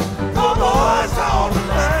calling for boys on the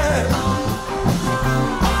line.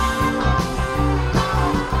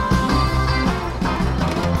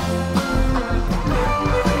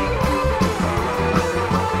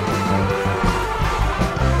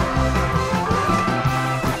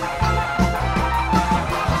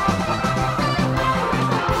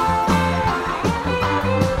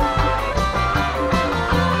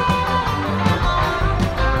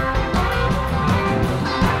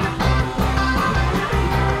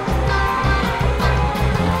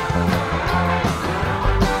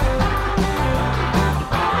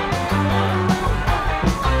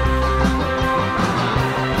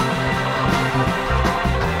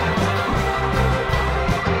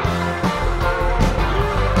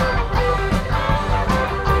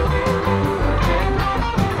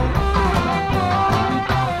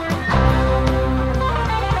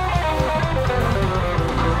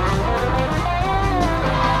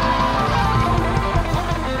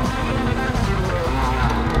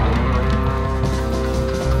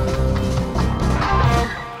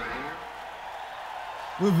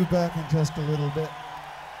 We'll be back in just a little bit.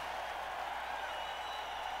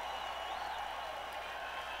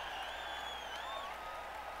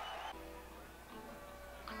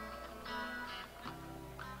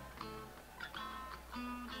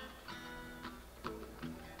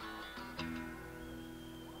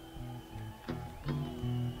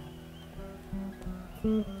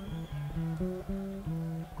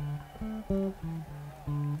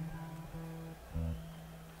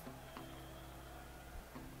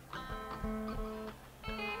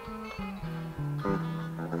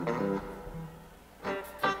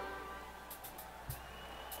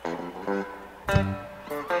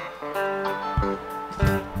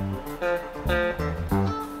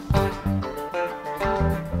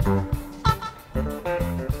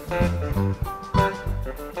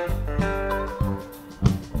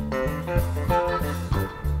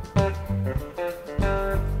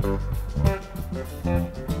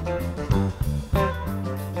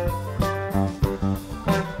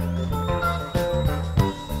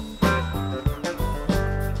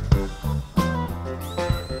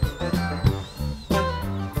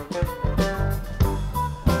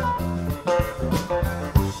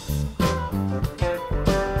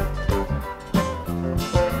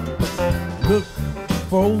 Look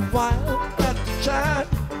for a while at the shine,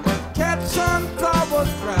 cat sunflower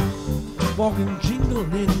cry, walking jingle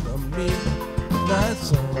in the midnight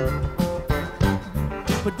sun.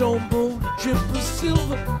 But don't blow the chip of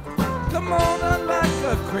silver, come on out like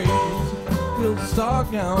a crazy, we'll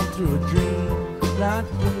stalk down through a dream like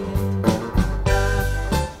this.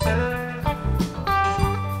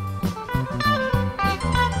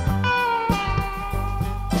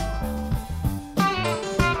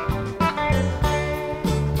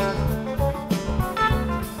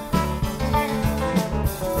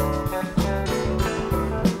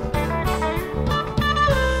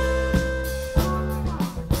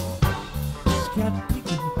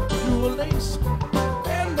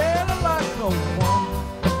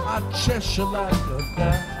 Cheshire like a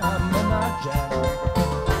diamond I jack.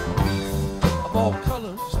 Of all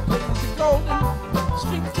colors, blaze golden,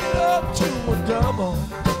 stick it up to a double.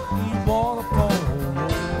 He waterfall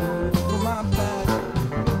over my back.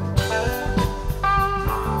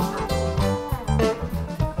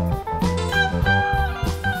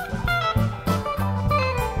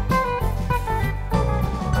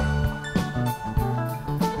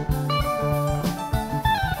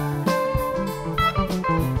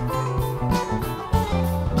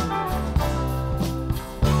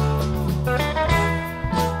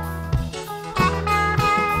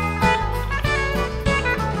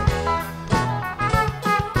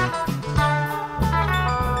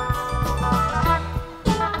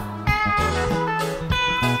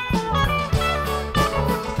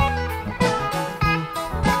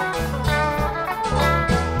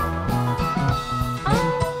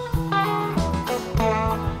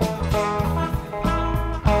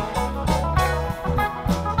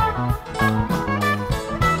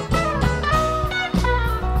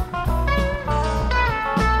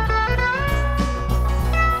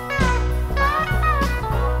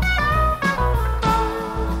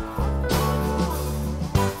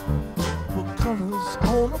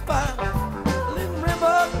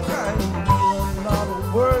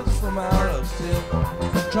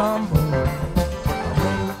 Trombone, a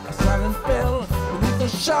silent bell beneath a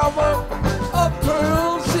shower of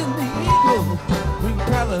pearls in the eagle.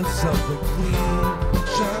 balance of the queen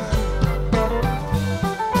shine.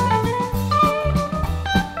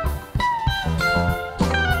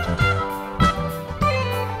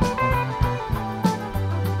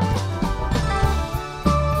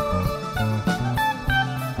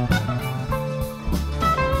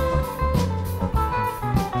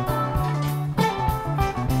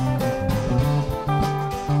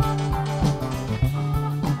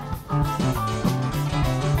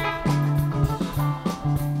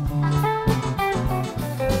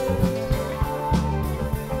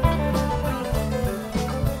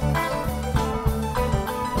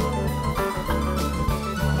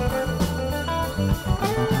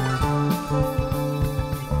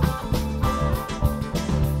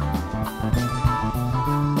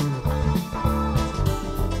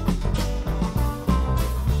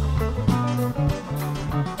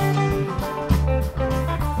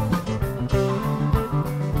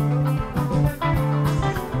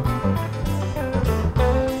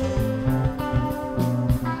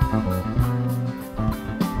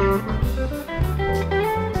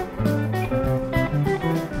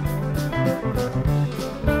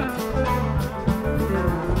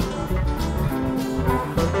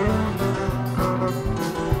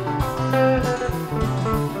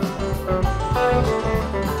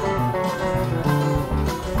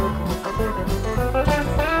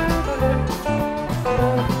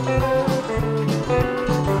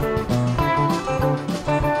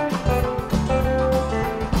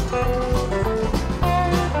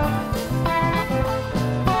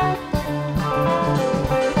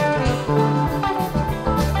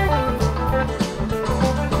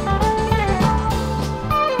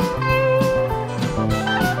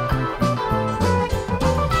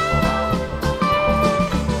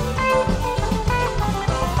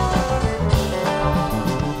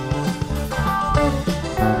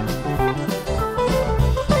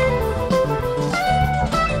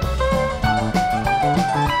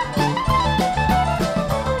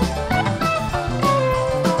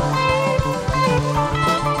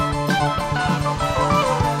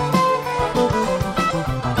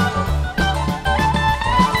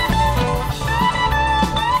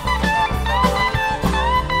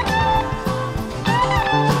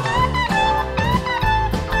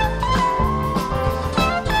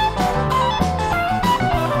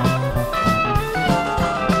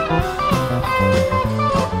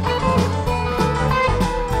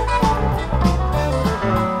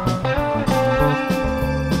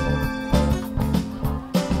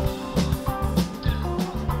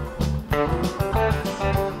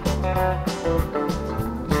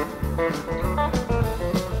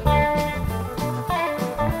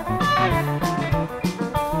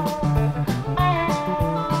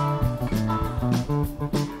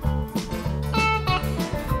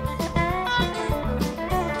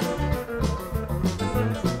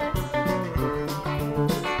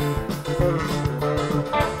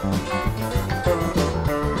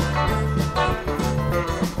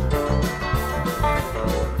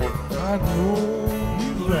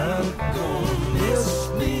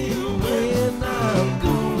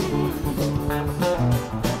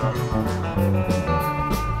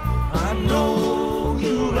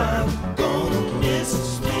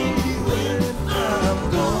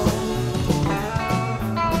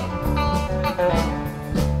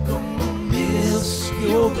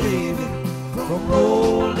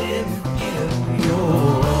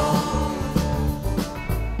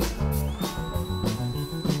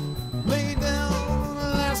 Lay down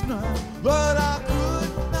last night.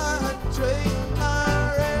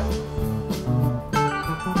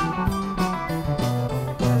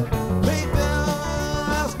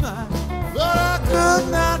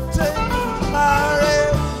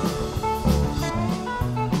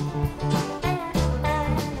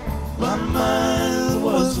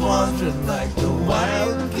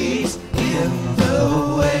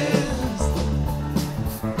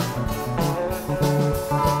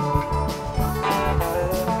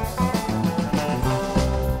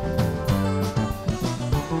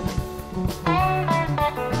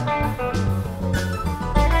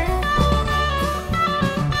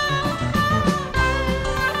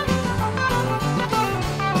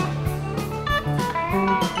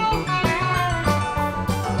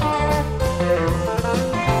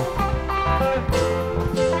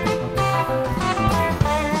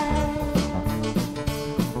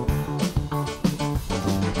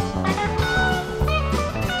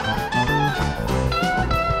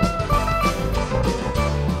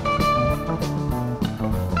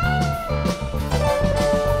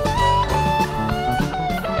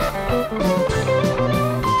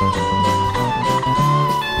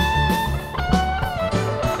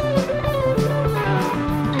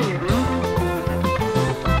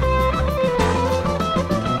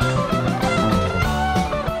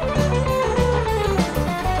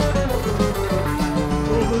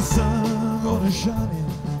 the sun gonna shine in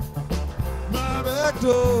my back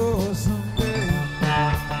door someday.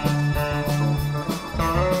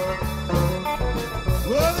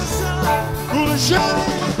 Well, the sun gonna shine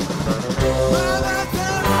in my back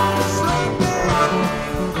door someday.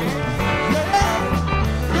 Yeah,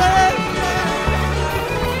 yeah, yeah.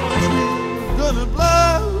 Gonna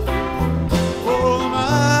blow all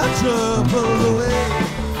my troubles away.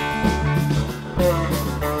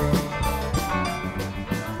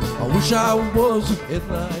 I wish I was a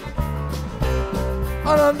headlight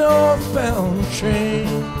on a northbound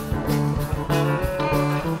train.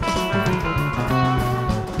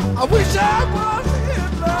 I wish I was a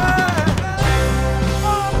headlight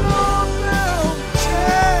on a northbound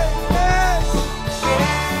train.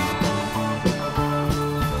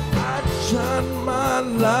 I'd shine my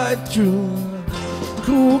light through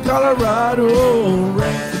cool Colorado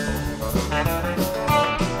rain.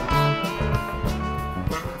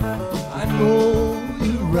 Oh,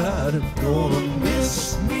 you're right, I'm gonna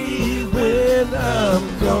miss me when I'm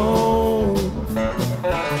gone.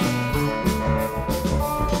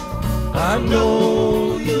 I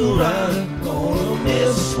know you're right, I'm gonna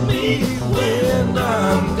miss me when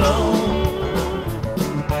I'm gone.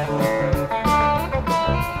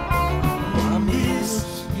 I miss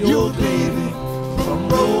your baby from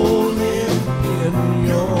rolling in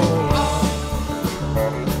your arms.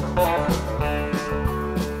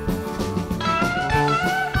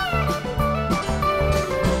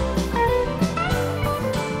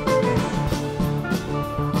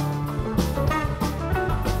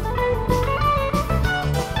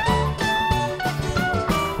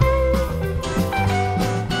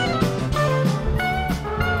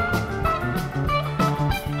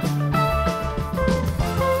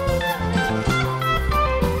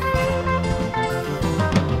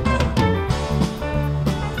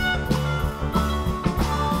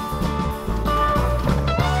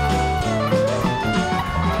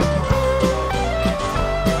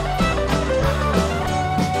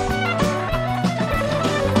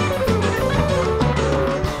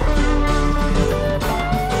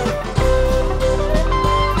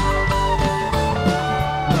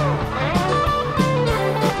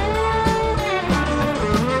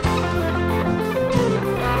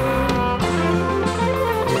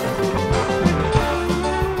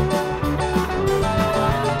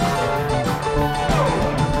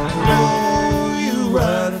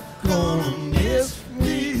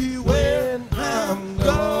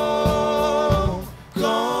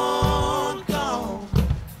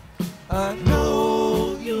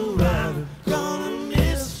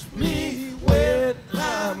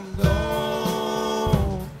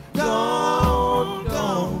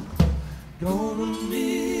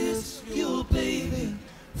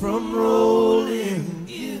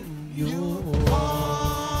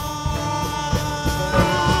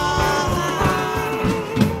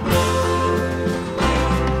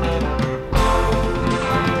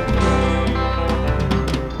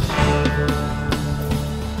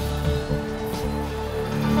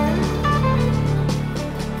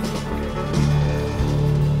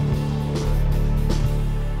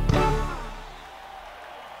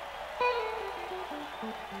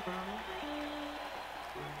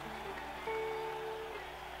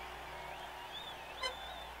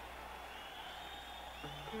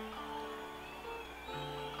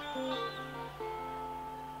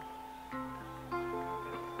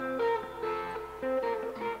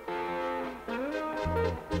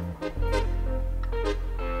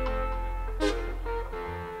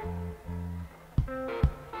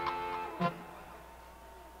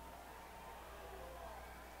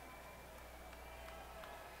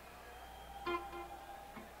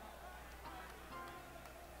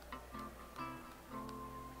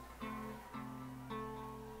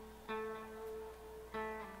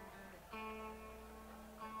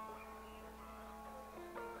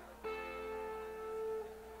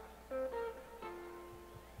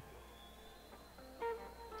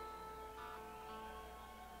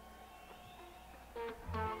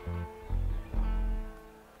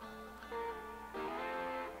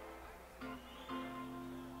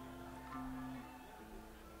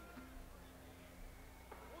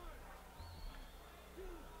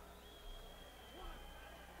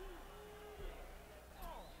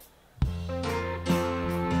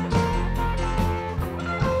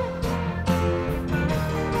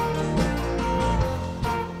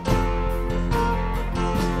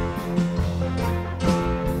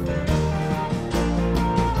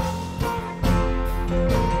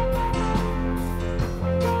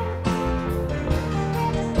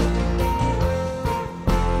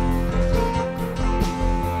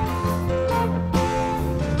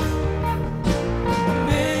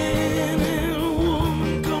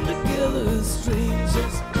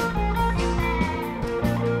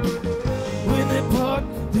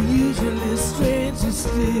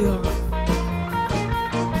 still.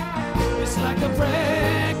 It's like a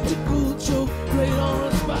practical joke played on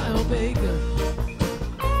a spiral baker.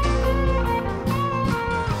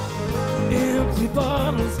 Empty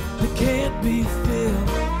bottles that can't be filled.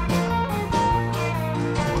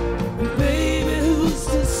 And baby, who's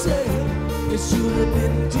to say it should have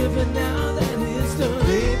been different now that it's done?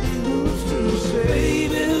 Baby, who's to say?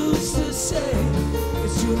 Baby, who's to say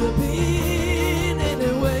it should have been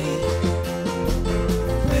anyway?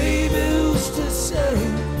 Baby, who's to say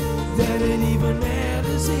that it even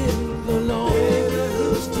matters in the long? Baby,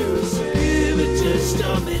 who's to say? Give it just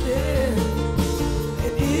a minute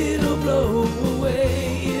and it'll blow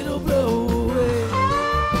away, it'll blow away.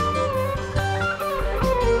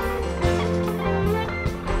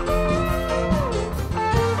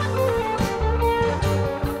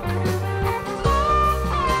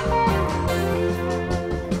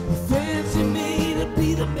 You fancy me to be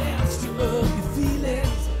the master of your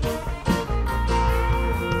feelings.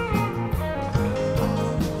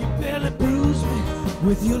 You barely bruise me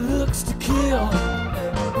with your looks to kill.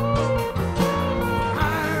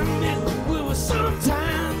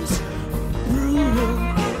 Sometimes brutal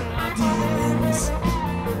in our dealings.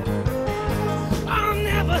 I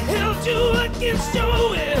never held you against your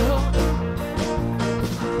will.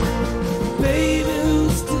 Baby,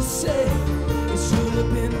 who's to say it should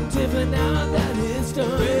have been different now that it's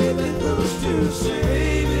done? Baby, who's to say?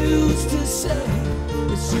 Baby, who's to say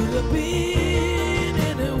it should have been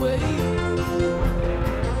anyway?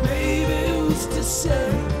 Baby, who's to say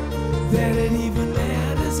that it even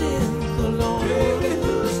matters in the long? Baby,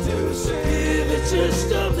 who's to say? Give it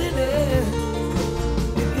just a minute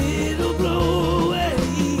and it'll blow away.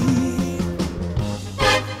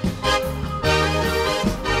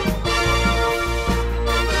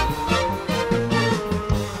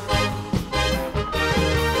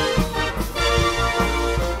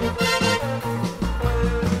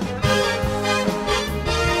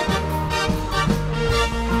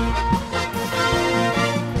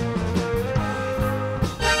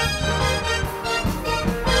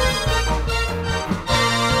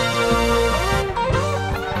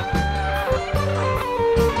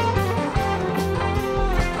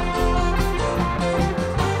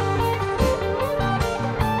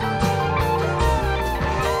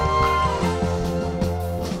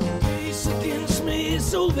 Case against me is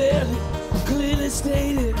so very clearly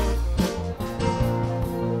stated.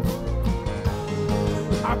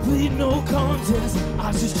 I plead no contest,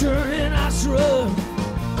 I just turn and I shrug.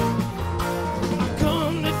 I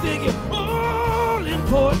come to figure all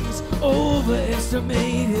importance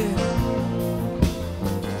overestimated.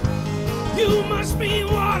 You must mean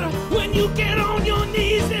water when you get on your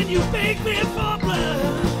knees and you beg me for blood.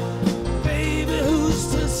 Baby,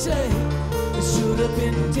 who's to say it should have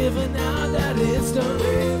been different now that it's done?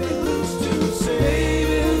 Baby, who's to say?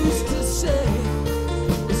 Baby, who's to say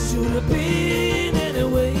it should have been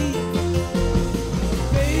anyway?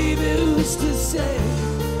 Baby, who's to say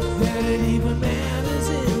that it even matters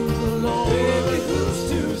in the long? Baby, who's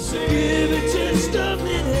to say? Give it just a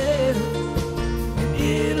minute and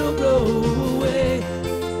it'll blow away,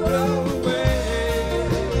 blow away,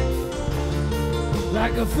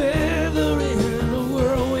 like a feather in a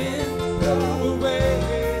whirlwind, blow away,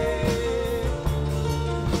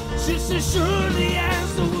 just as surely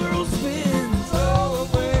as the world spins, blow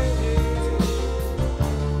away.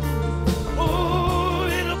 Oh,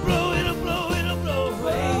 it'll blow, it'll blow, it'll blow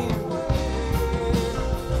away.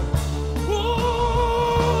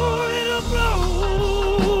 Oh, it'll blow.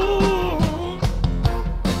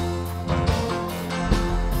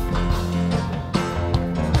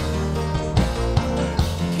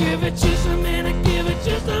 Give it just a minute, give it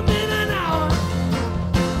just a minute now.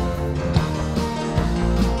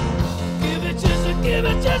 Give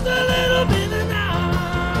it just a little minute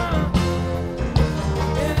now.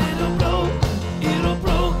 And it'll blow, it'll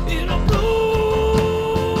blow, it'll blow.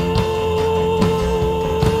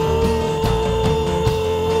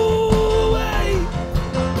 Away.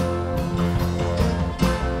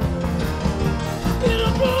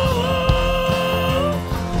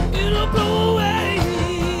 It'll blow away.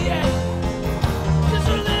 Yeah.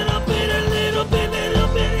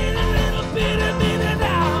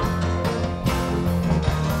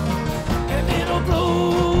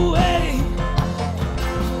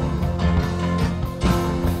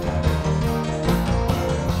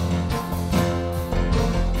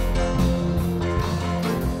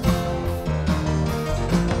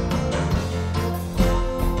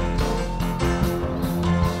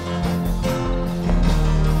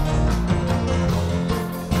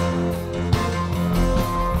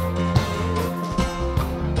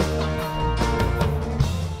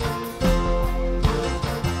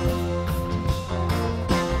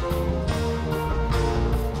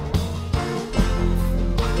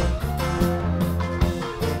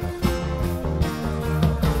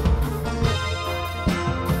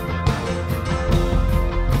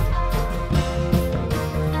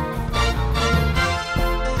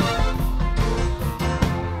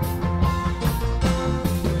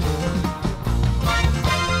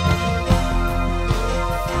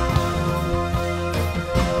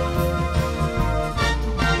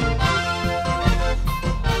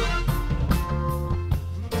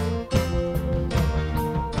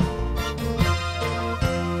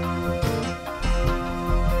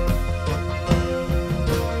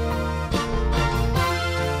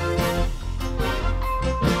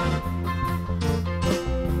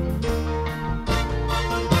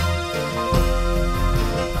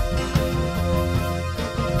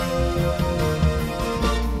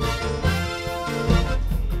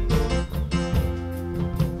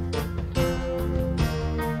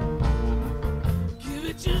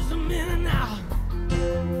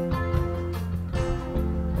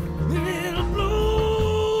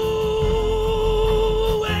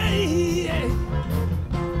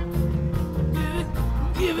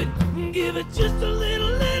 Give it just a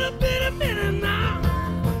little bit a minute now,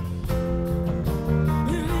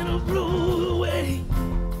 and it'll blow away.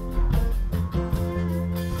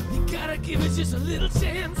 You gotta give it just a little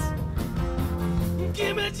chance.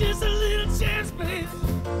 Give me just a little chance, baby.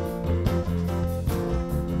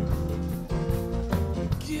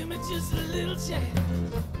 Give me just a little chance.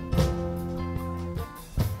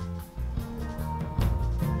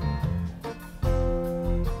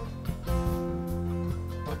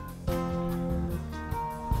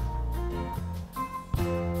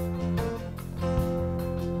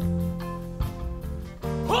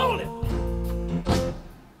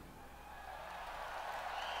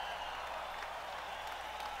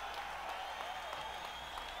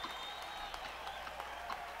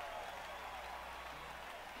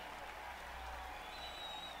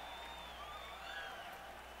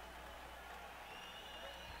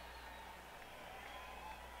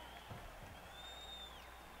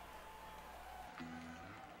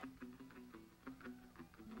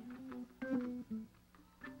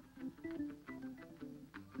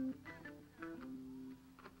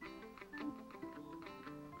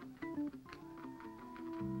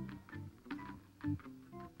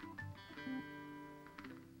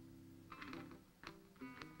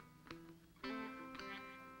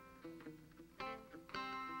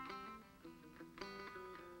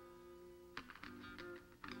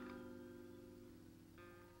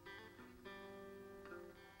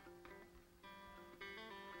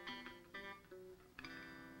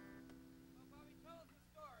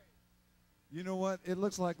 You know what? It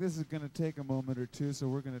looks like this is going to take a moment or two, so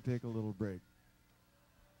we're going to take a little break.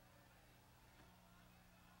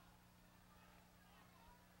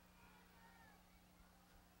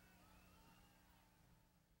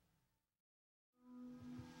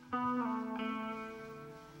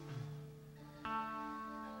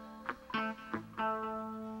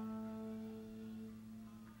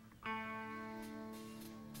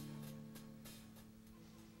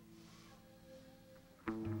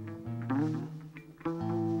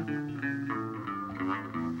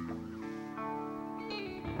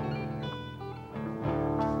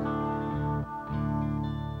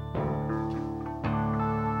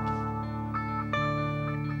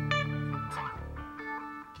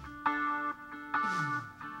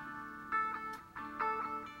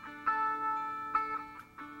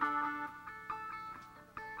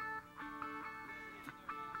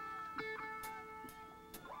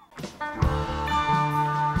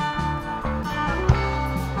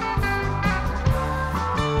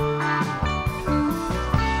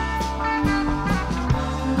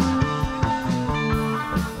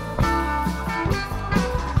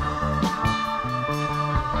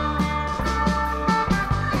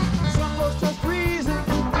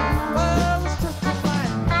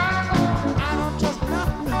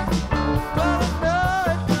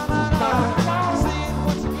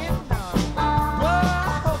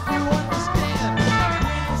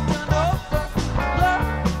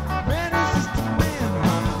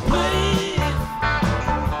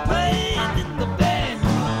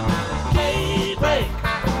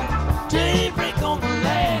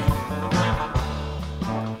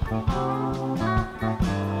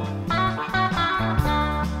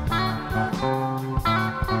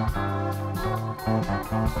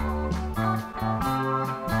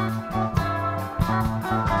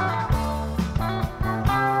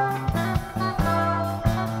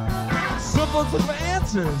 Look for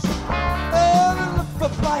answers. Oh, look for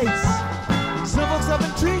flights. Some folks up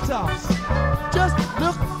in treetops, just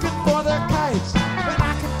looking for their kites. But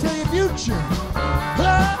I can tell you future.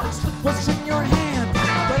 Oh, it's what's in your hand.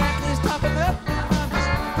 But I can't stop it up. I'm just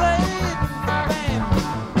playing the band.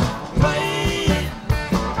 Playing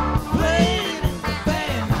in the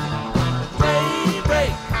band.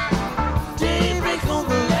 Daybreak on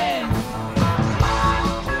the land.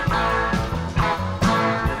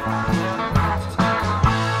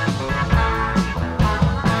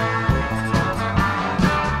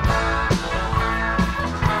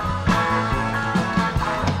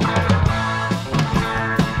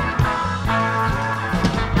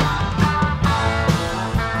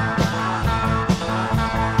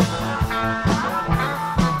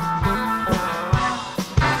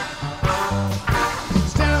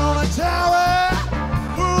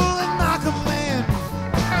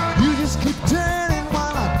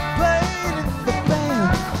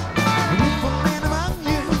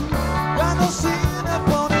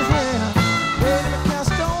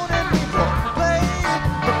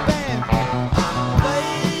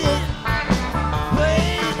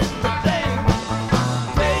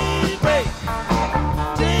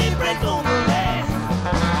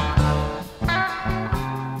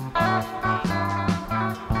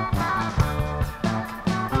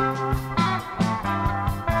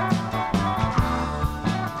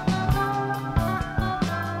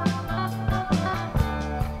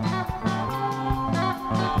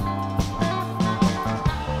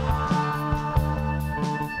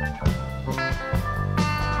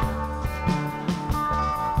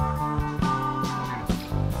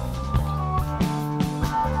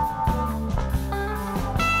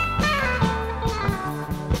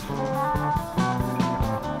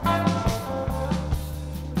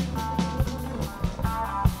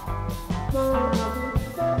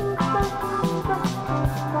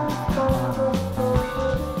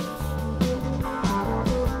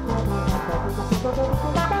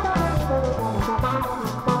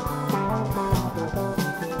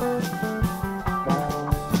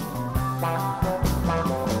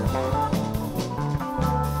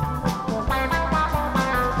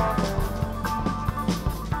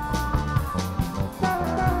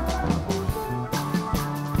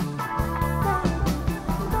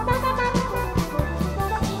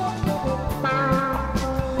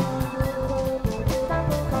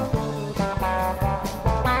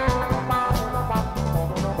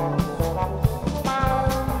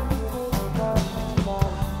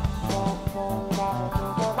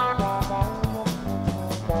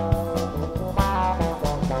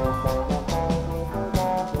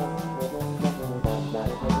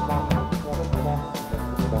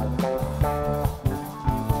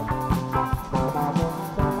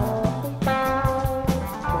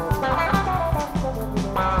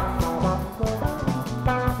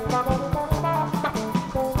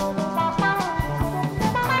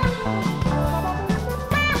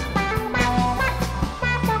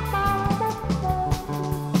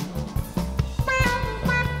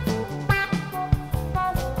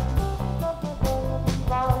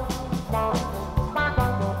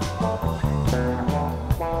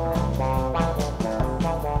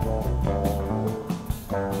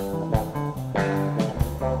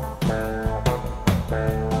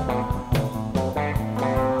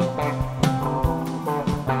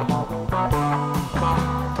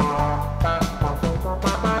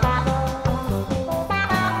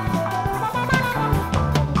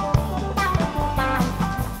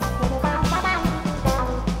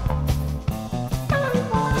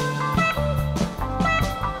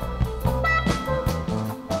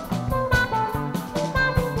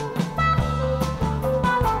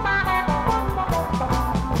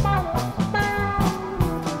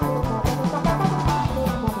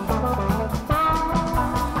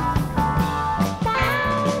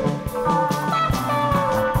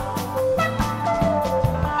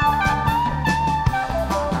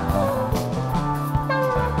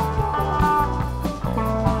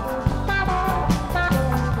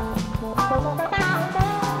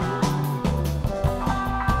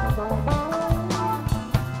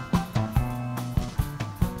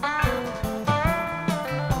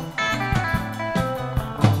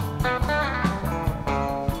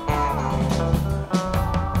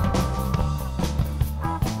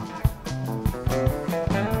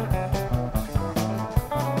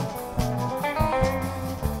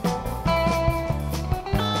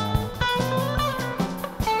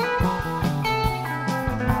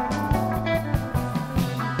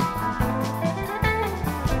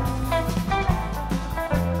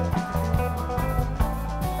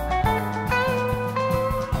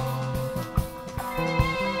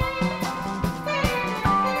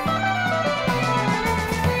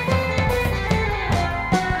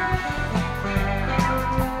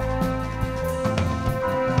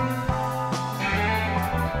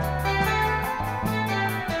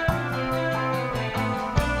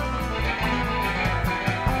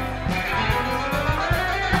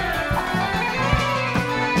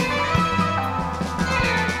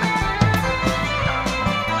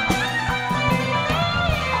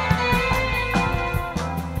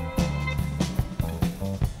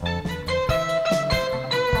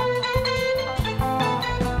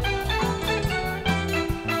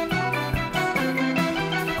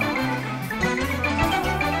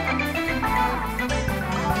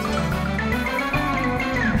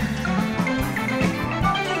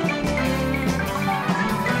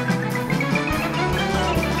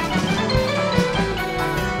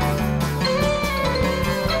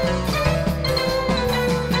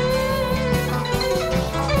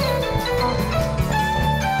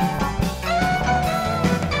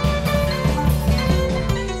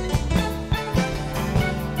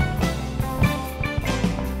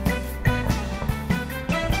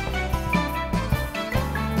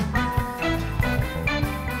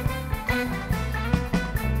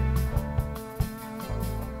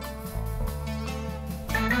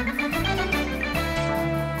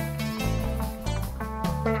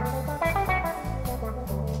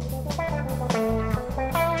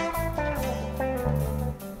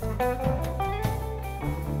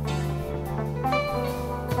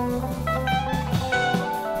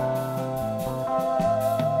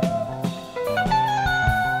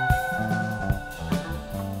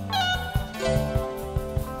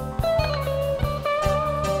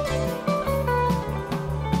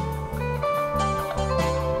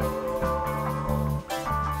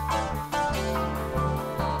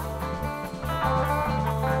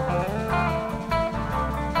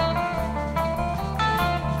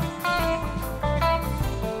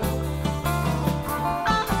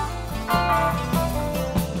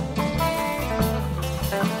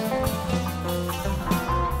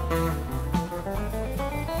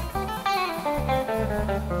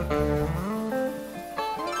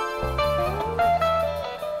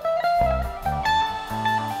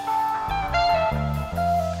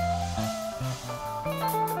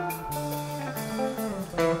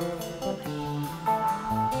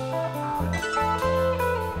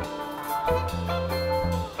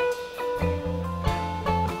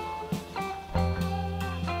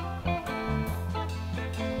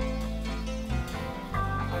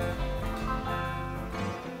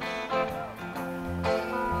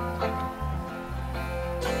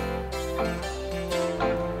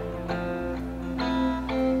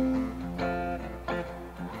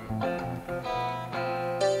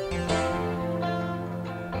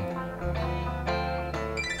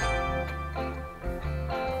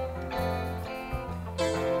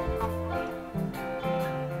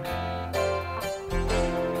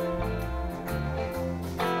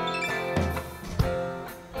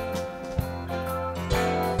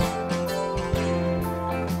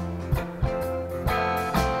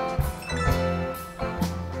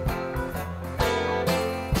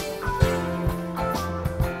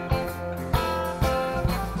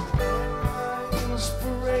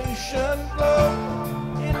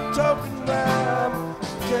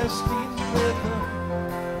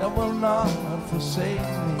 God forsake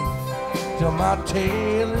me till my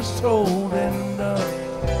tale is told and done.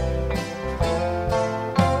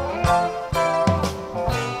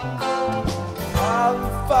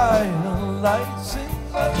 I'll find lights in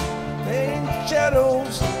the main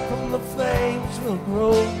shadows from the flames will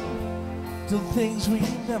grow till things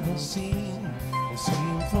we've never seen will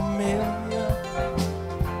seem familiar.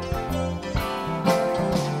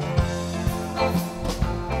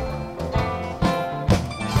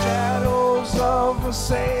 Shadows of a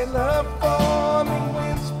sailor forming,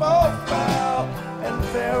 winds both foul and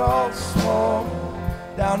fair all swarm.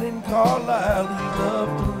 Down in Carlisle he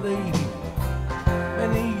loved a lady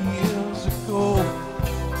many years ago.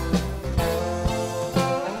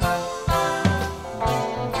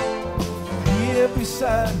 Here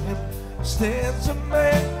beside him stands a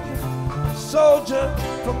man, a soldier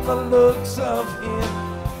from the looks of him.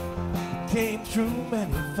 He came through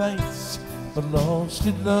many fights but lost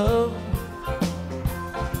in love.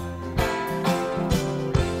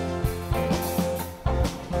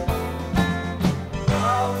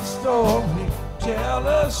 Now the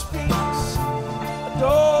storyteller speaks, a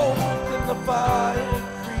door within the fire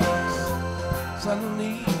creaks.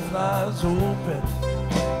 Suddenly flies open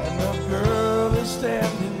and the girl is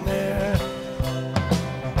standing there.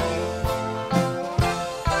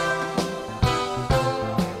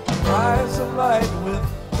 Eyes alight with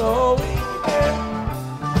glowing hair,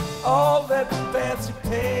 all that fancy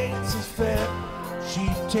paints is fair. She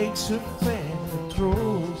takes her fan and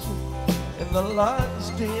throws it in the lion's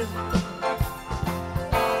den.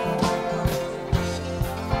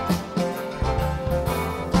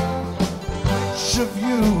 Which of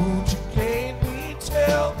you to gain me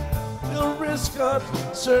tell will risk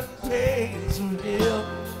uncertain pains of hell?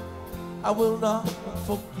 I will not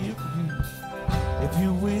forgive you if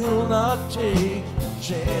you will not take a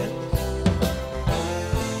chance.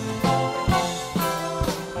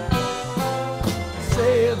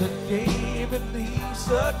 Sailor gave at least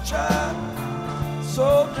a try.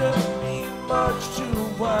 Soldier mean much too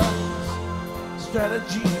wise.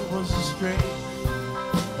 Strategy was a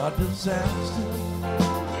strength, not disaster.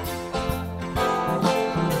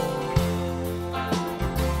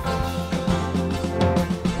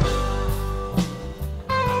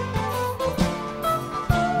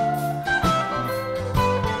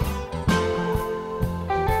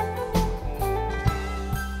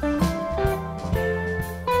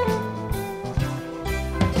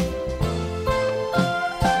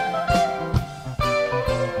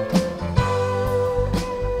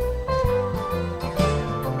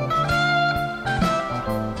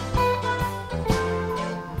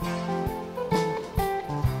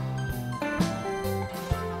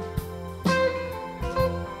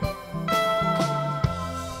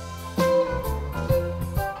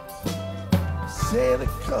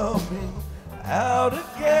 Sailor coming out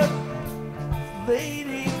again,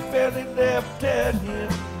 lady fairly left at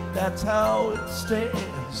him. That's how it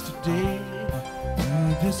stands today.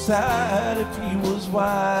 You decide if he was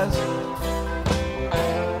wise.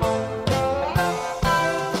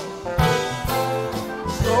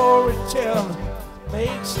 Storyteller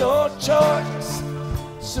makes no choice.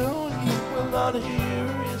 Soon you will not hear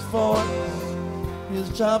his voice. His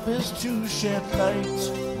job is to shed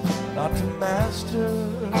light, not to master.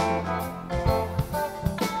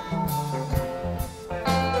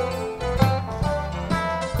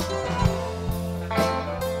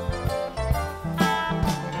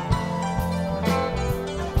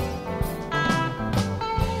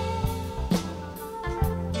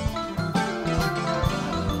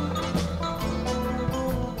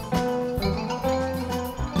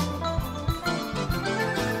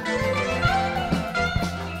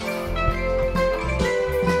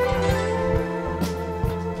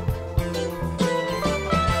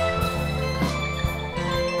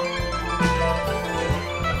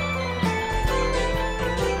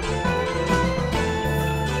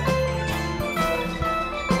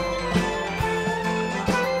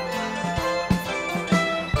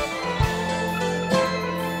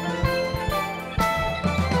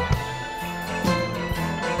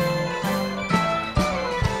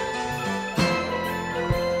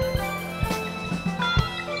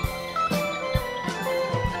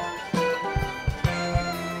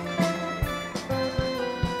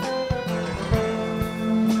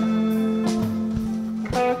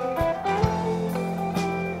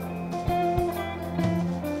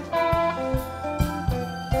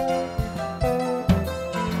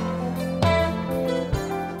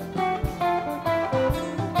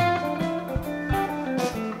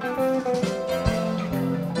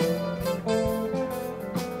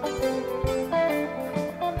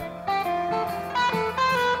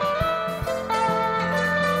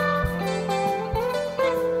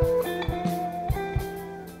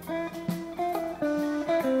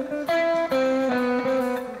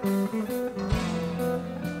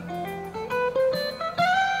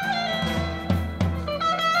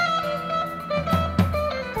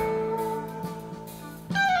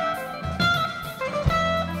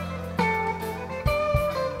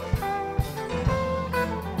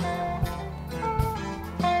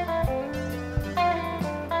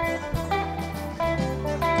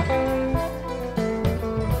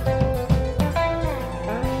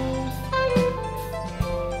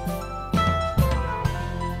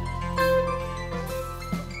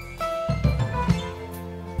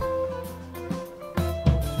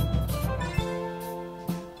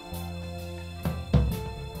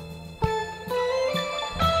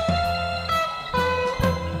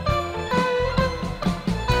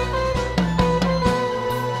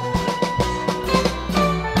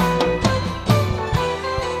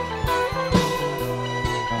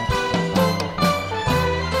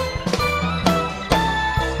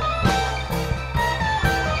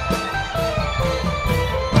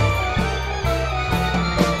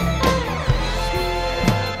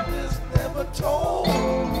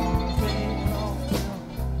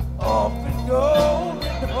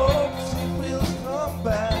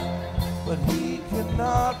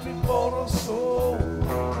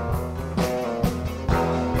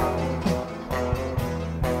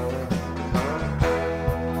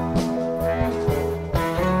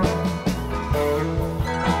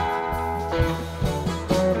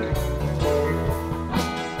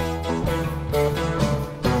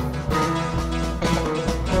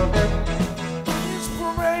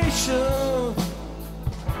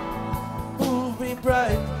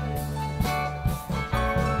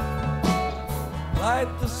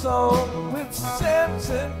 song with sense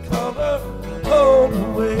and color, hold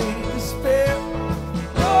away despair.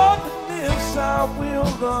 Lord, this I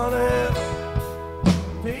will not have,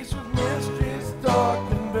 faced with mysteries dark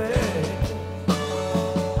and bad.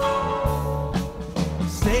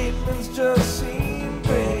 Statements just seem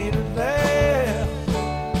made of that.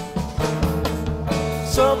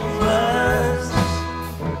 Some rise,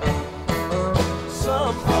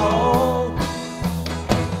 some fall,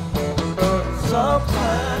 some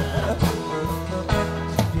climb,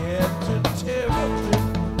 get to terribly.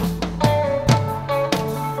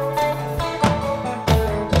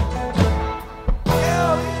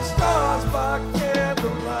 Counting stars by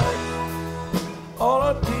candlelight, all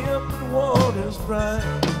are dim and one is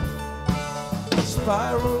bright.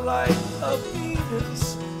 Spiral light of Venus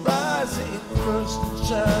rising first and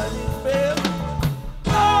shining bell.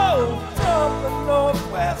 Oh, from the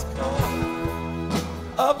northwest corner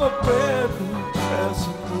of a brand new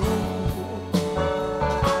crescent moon,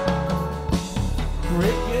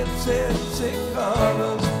 crickets and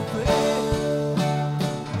cicadas play,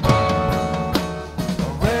 a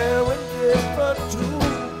rare and different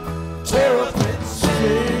tune, terrapin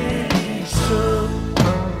station,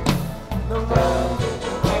 the round of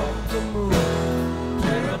the moon,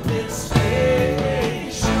 terrapin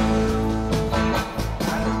station.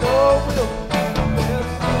 I know we'll miss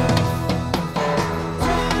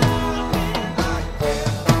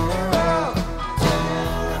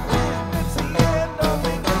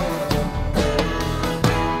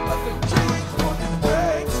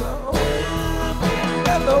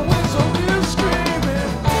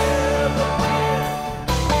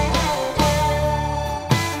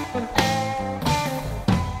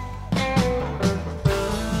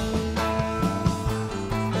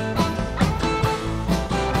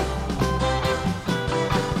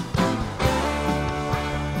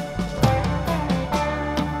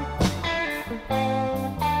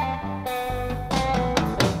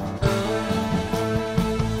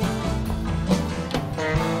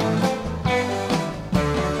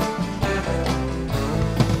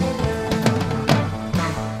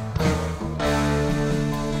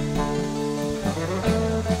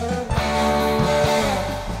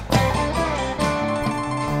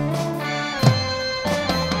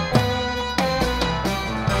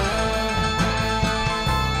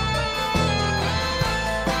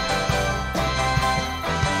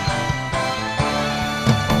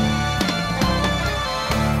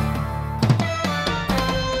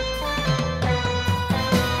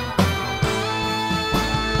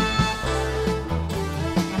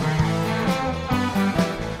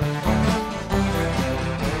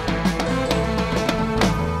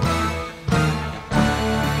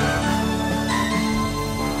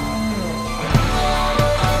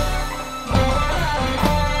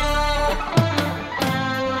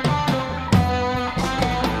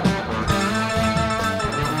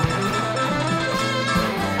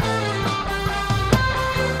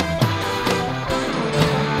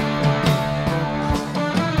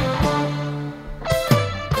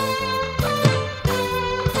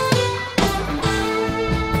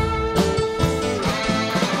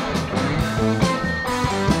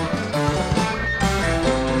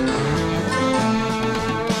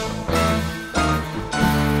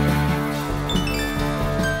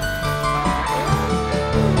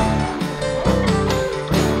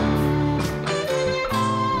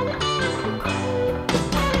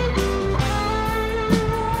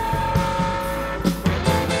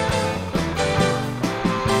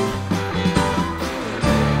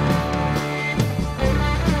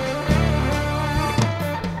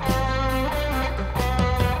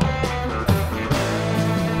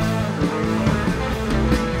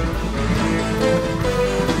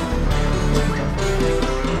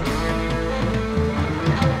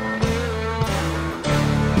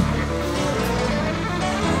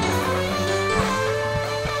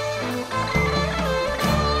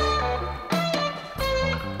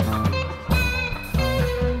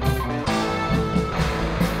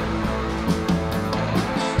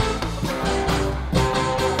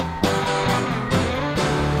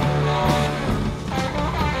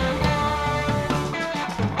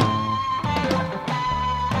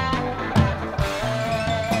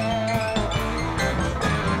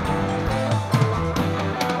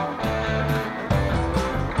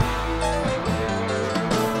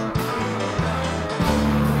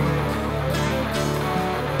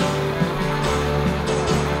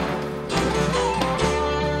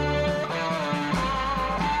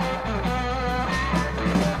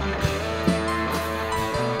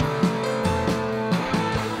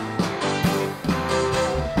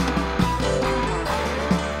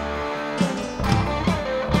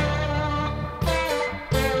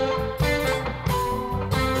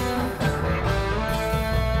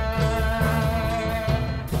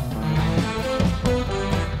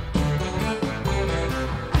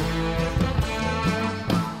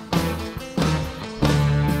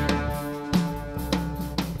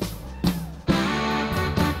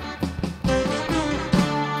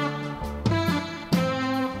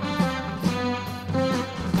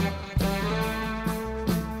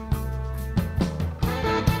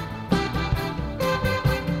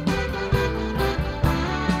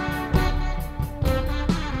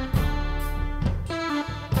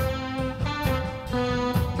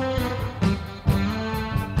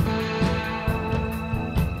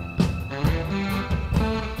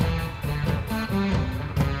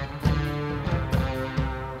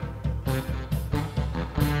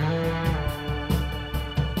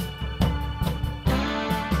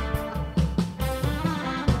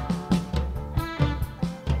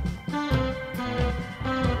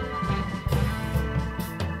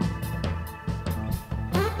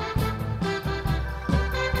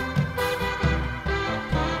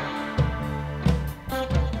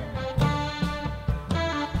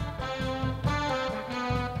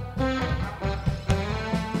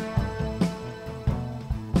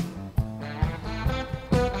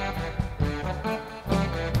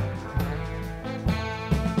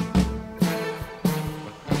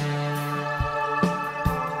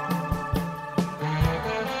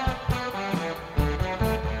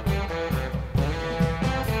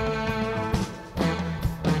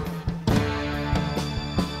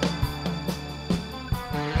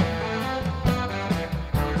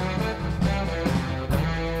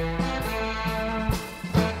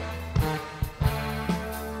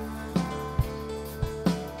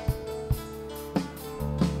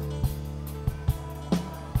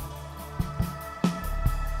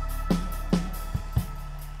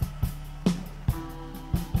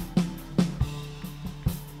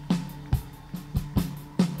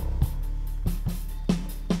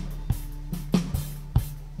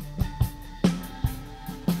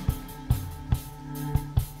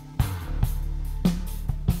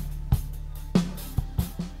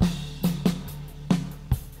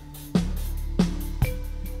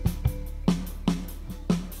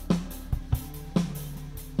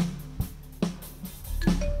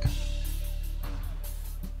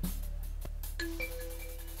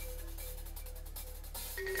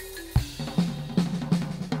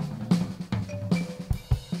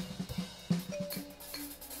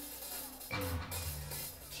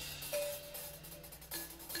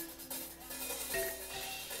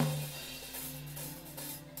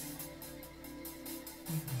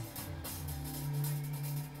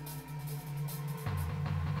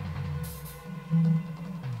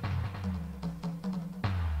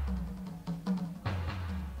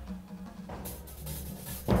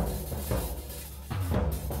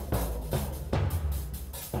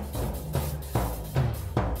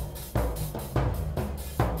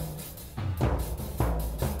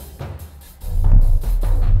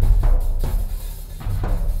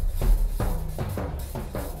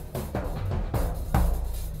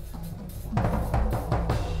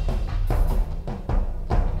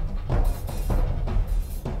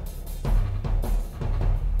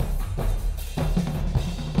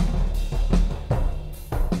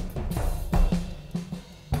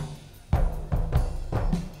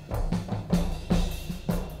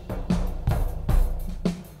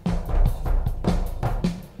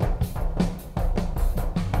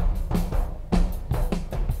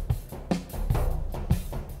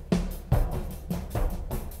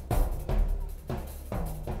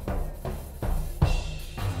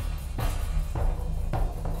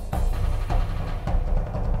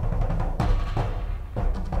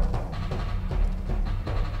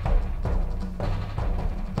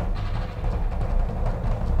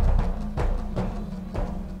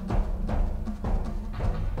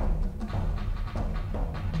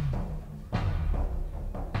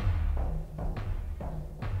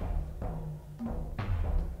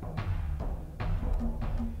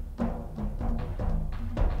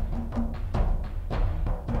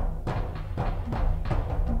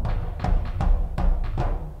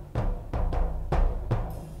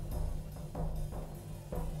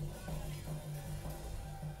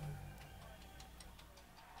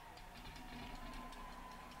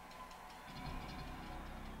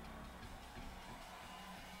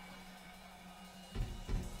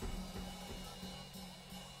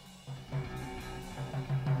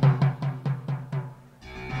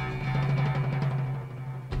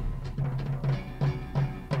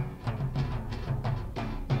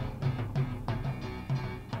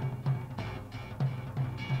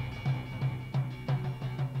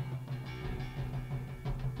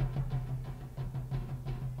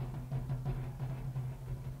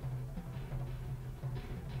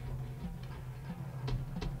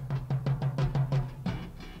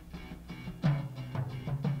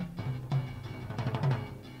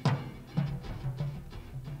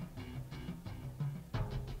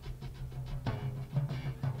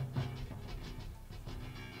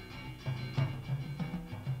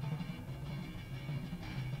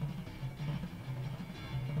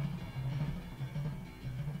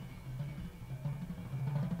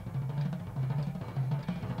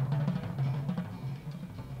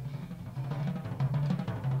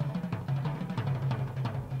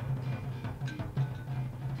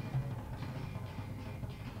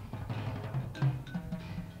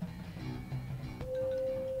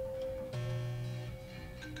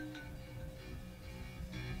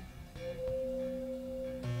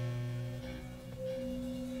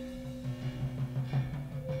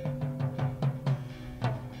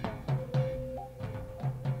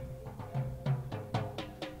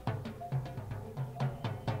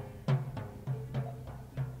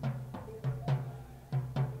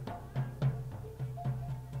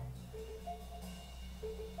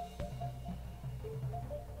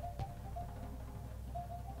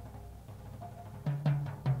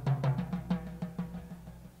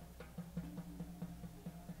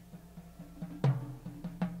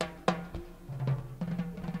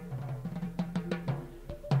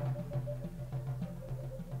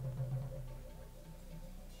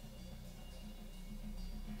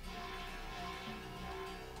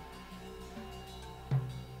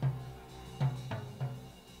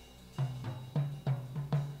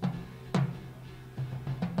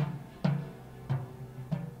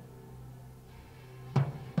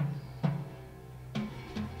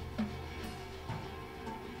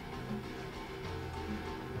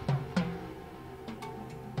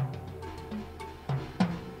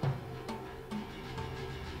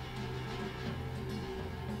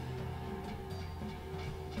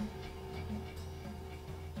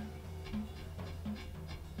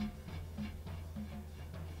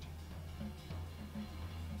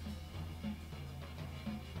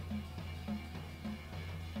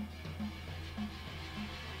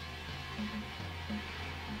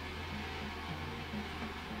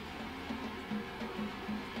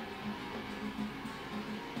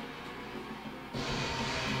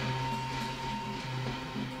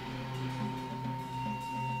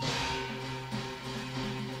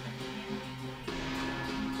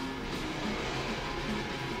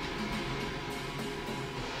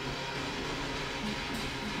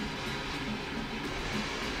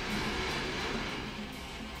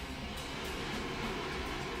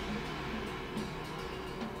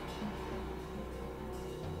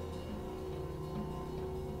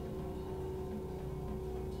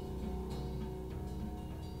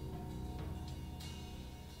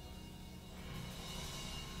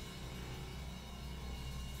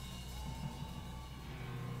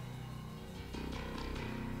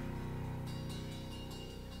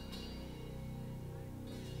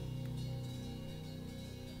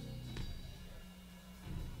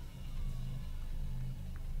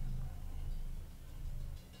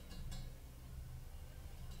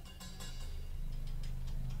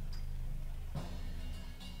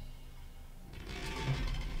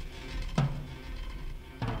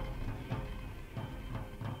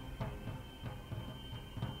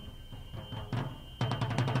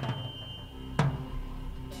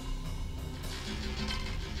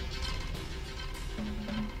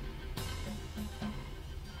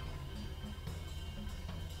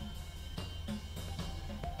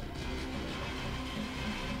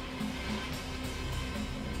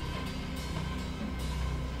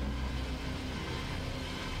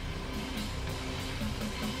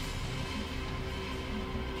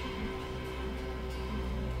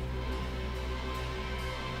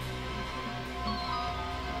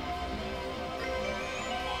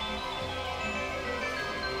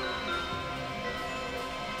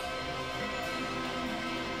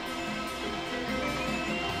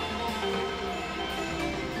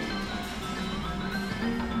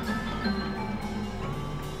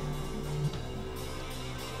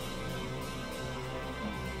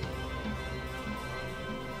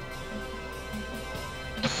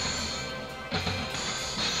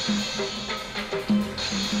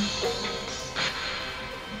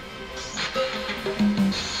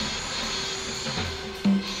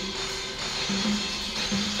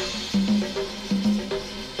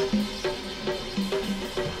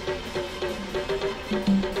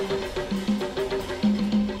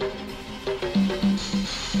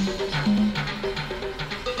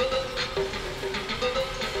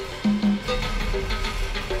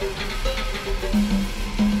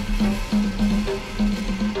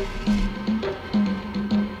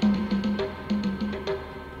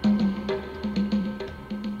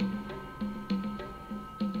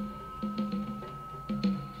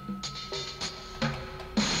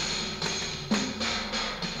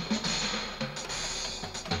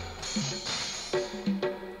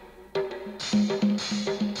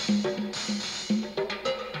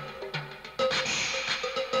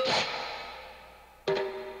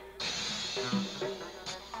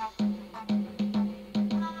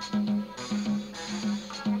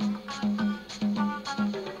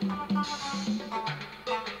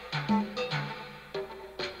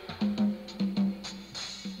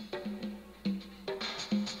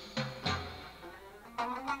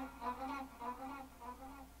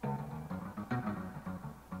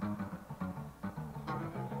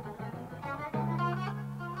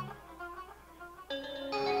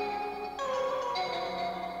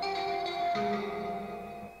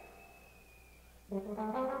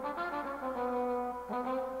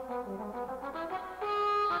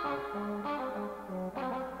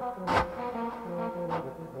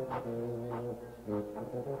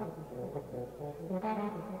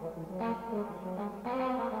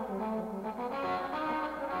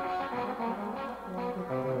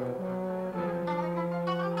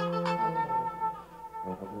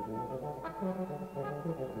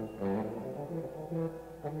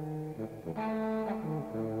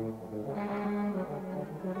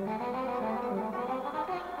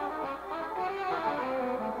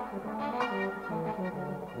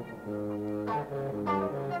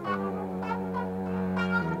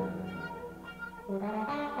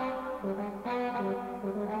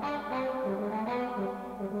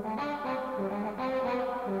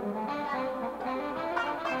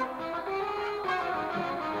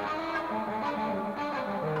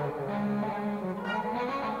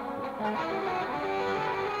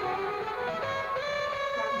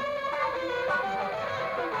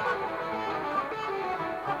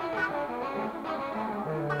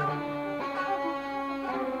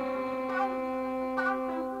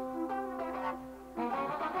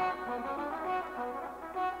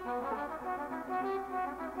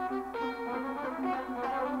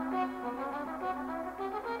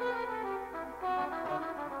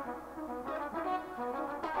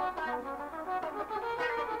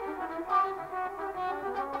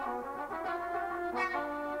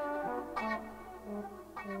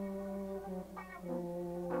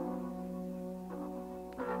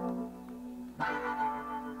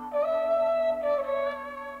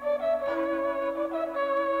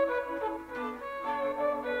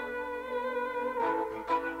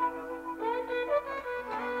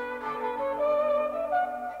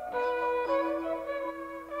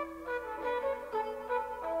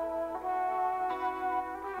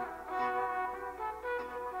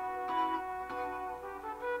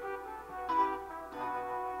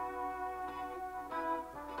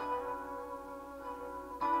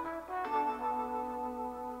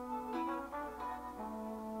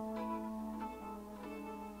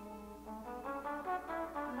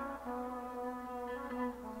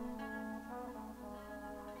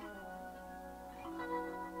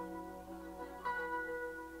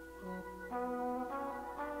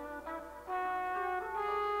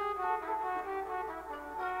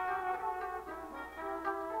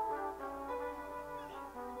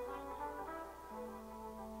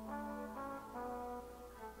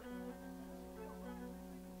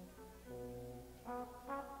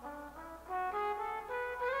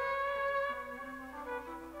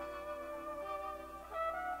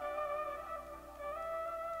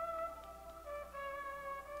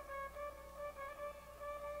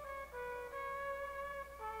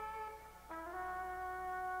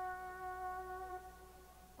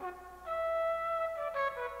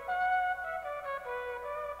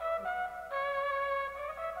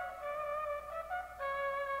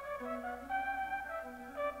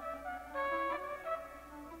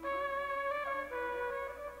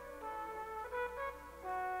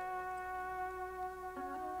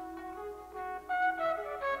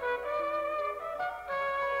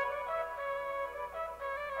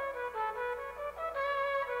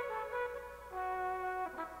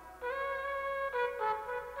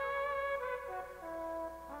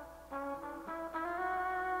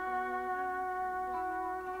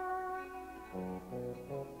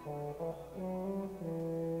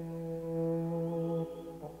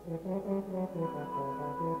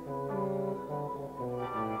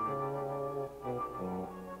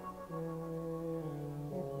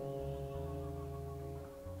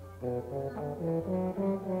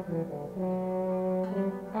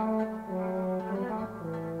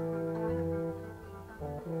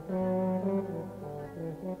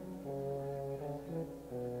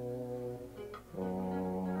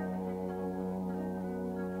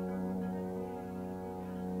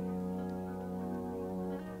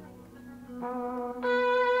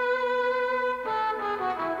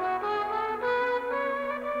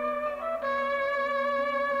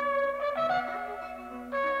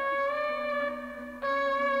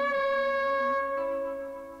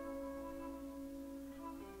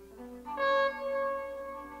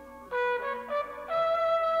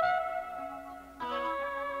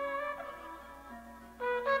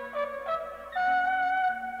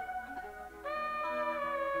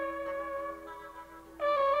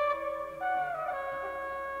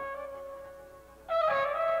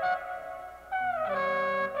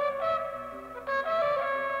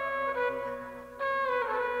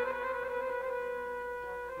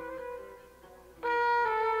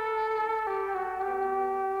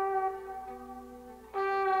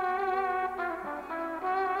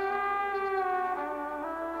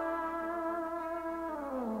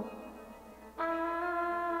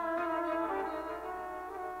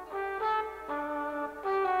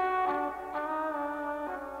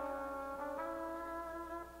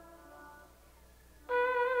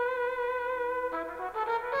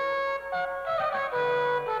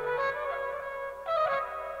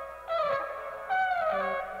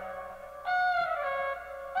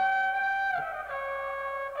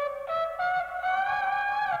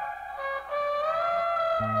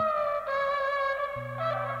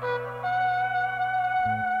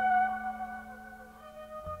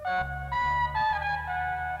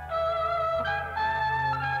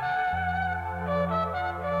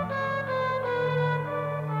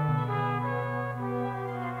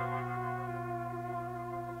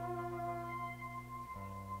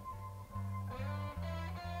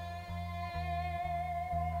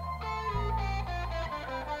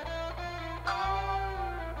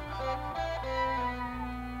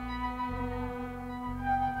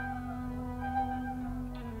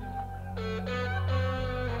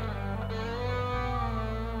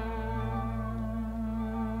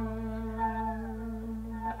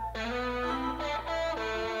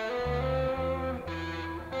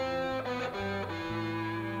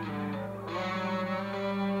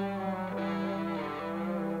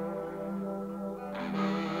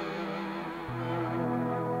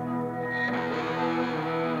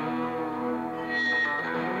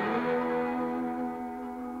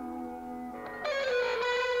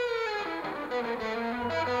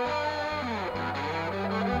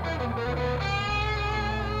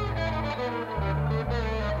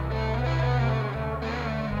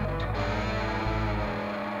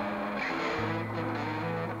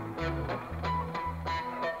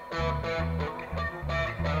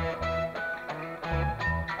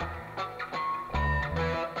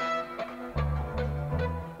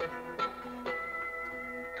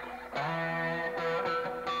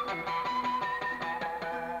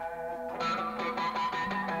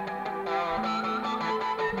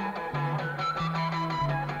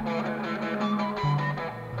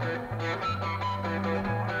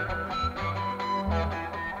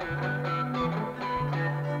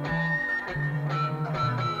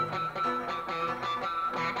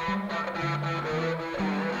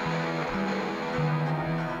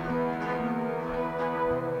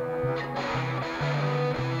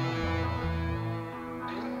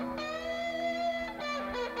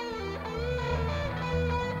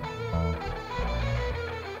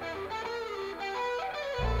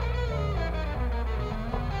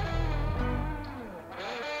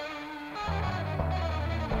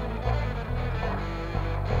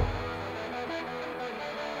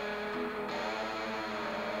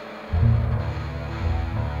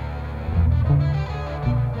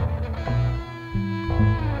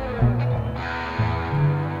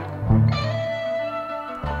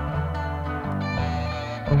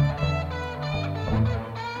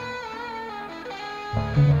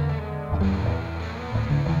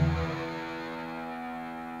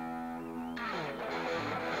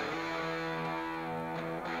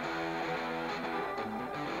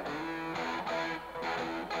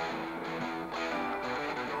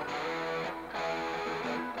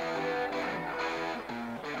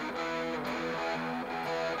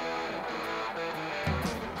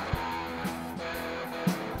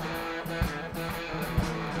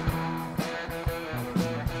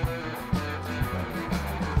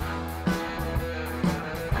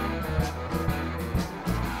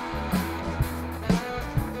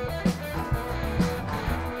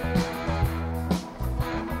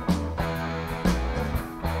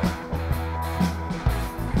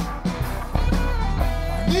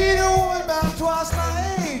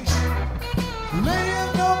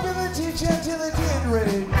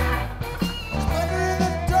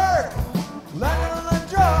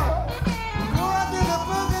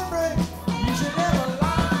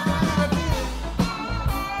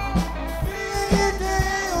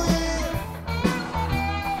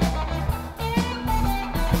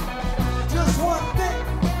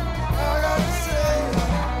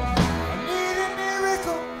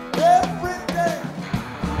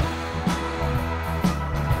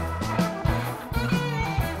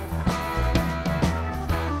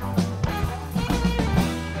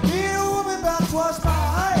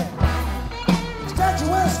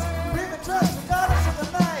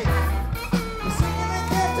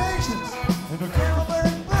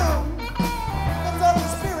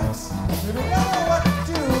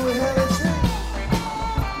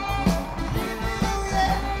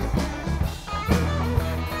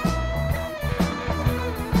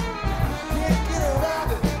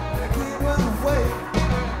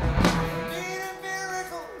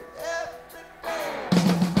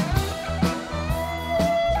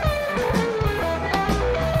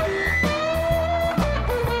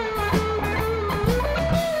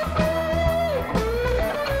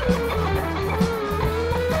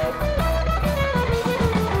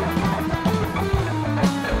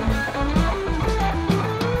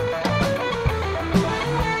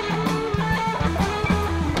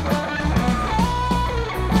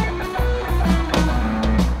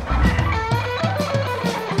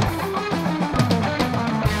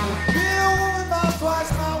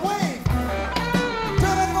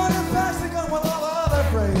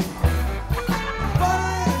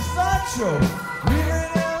show.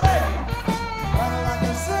 Leaving LA, running like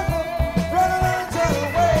a zipper, running into the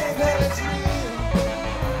way that it's real.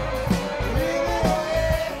 Leaving LA.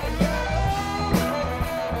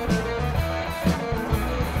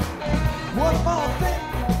 One more thing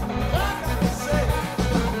I got to say.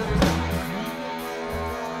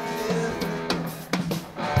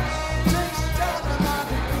 Takes time not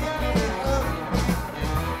to keep me up.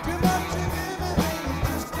 Too much of everything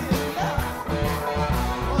is just enough.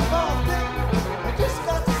 One more thing I just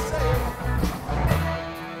got to say.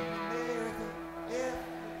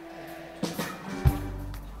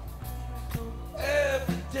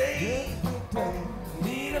 Every day,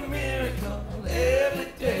 need a miracle. Every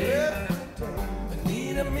day, I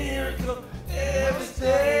need a miracle. Every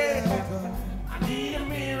day, I need a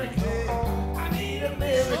miracle. I need a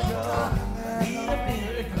miracle. I need a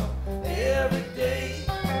miracle. Every day,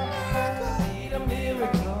 I need a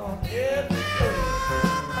miracle. Every day,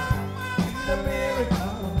 I need a miracle.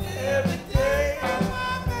 Every day, I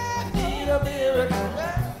need a miracle.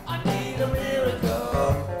 I need a miracle.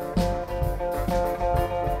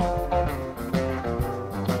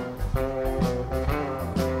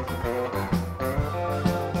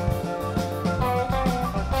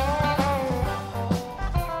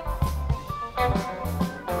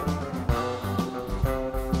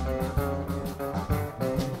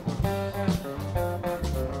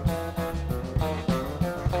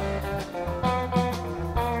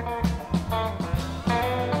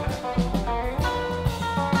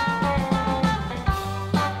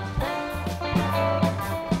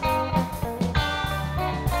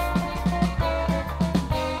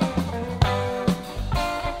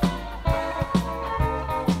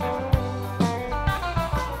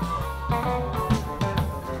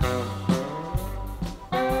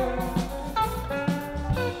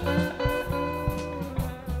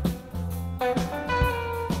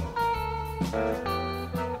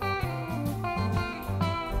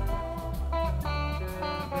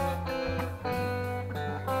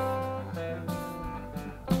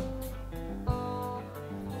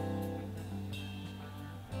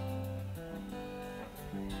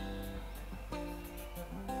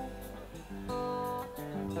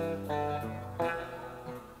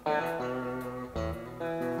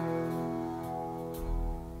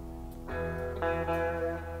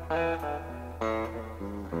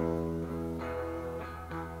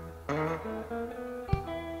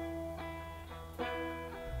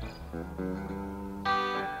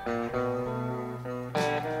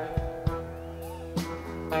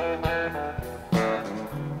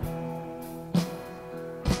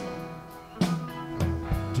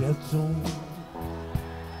 Death zone,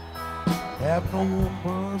 have no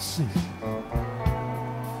mercy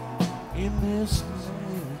in this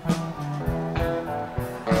land.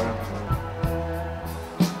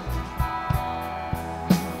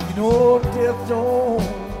 You know, death don't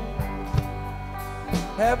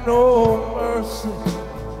have no mercy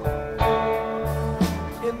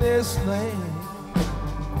in this land.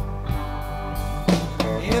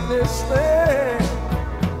 In this land.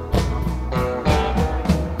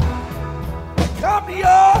 Come to your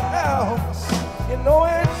house, you know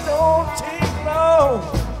it don't take long.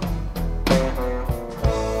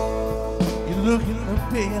 You look in the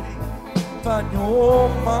bed, find your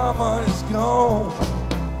mama is gone.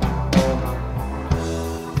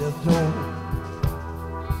 Death don't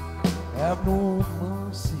have no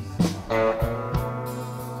mercy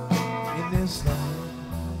in this land.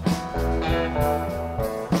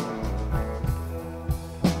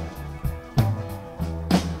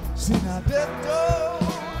 See now death don't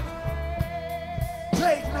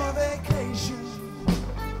take no vacation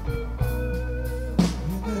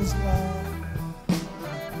in this life.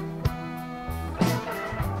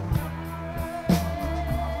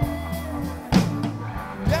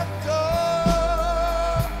 Death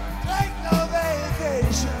don't take no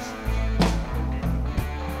vacation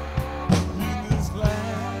in this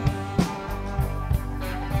land.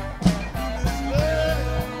 In this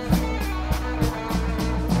land.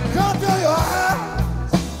 Come to your house.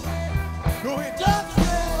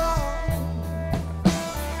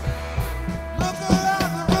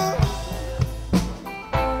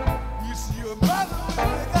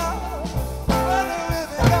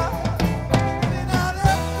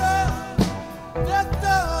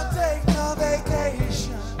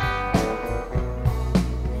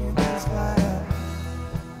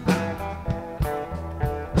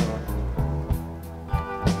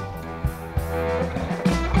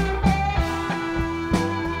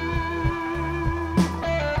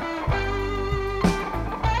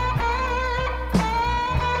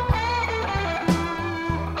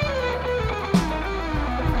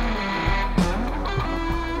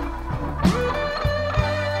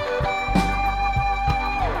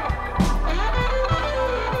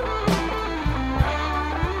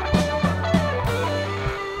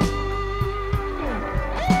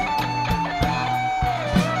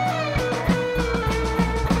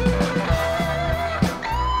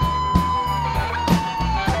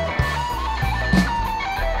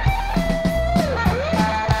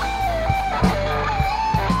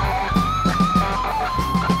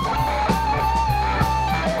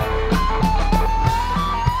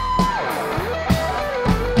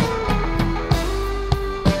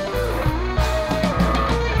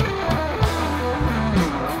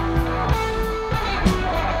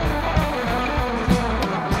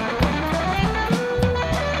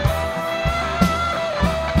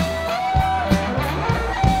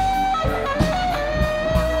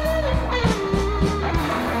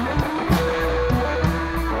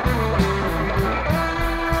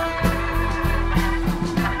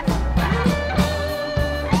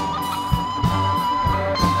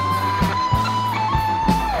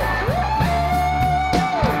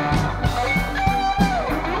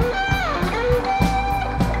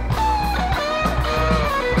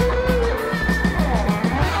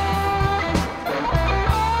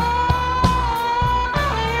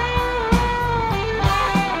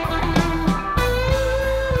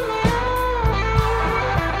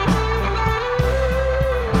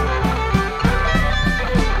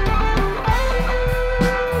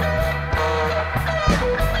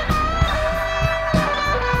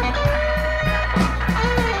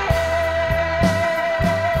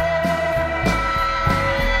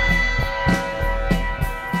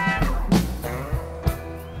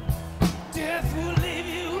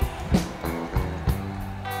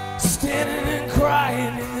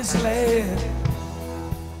 this land.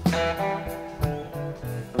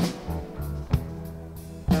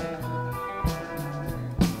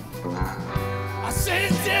 I say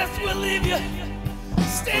death will leave you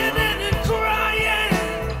standing and crying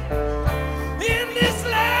in this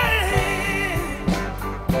land.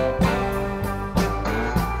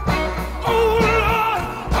 Oh Lord,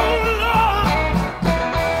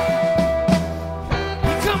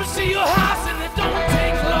 he comes to your house and it don't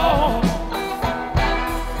take long.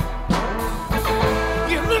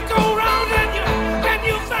 You look around and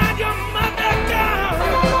you find your mother gone.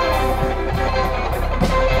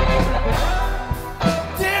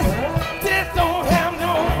 Death don't have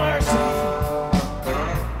no mercy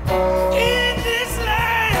in this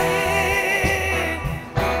land.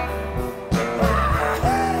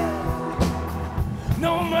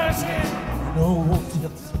 No mercy, no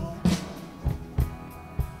death,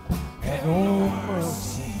 and no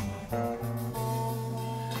mercy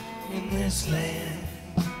in this land.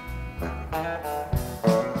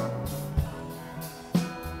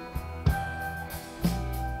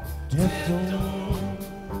 Death don't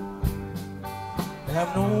have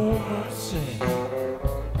no mercy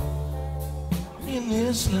in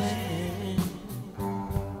this land.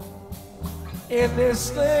 In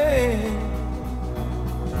this land.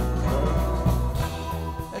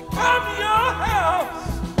 And come to your house,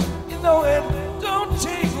 you know it don't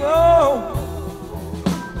take long.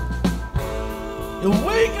 You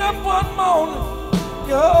wake up one morning,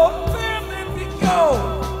 your whole family be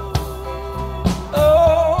gone.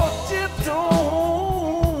 Oh, death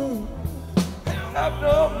don't have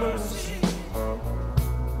no mercy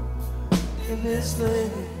in this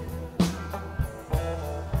land.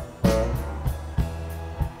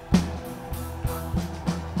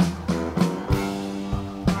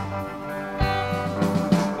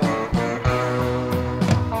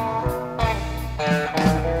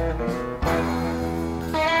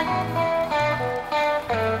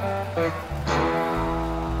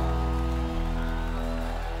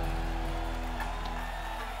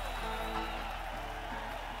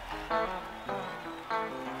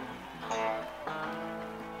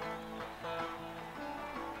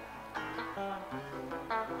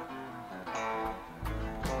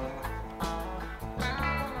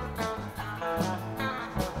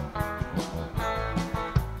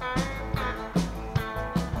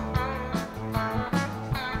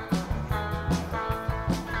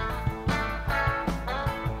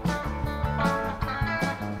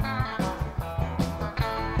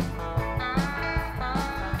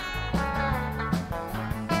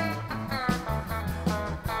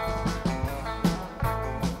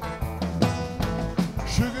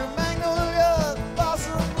 Sugar magnolia,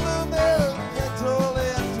 blossom blooming, get totally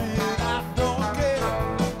empty, I don't care.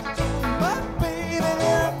 My baby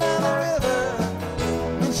down by the river,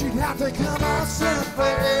 knew she'd have to come out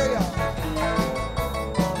someday.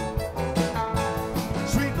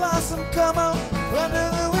 Sweet blossom, come up under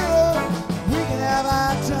the willow, we can have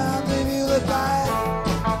our time if you look back.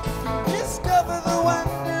 Discover the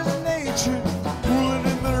wonders of nature, cooling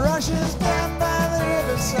in the rushes down by the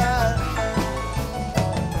riverside.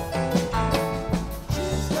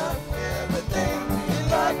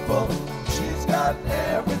 She's got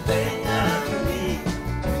everything I need.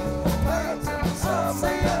 Plans and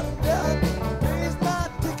something I've done. Pays my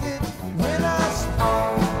ticket when I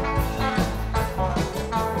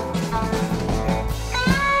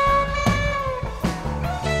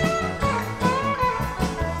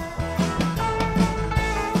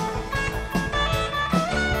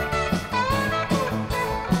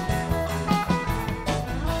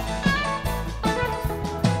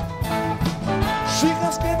she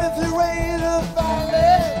comes screaming through rain of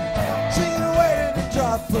valley, singing away to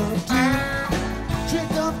drop of dew. She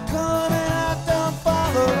don't come and I don't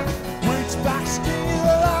follow. Reach back,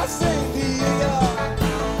 still I sing to you.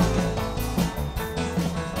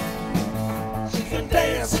 She can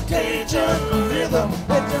dance a Cajun rhythm,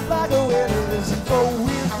 it's just like a winner, this is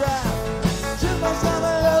four-wheel drive. She's my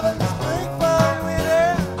summer loving, spring, fall, winter.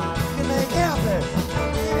 You can make happy.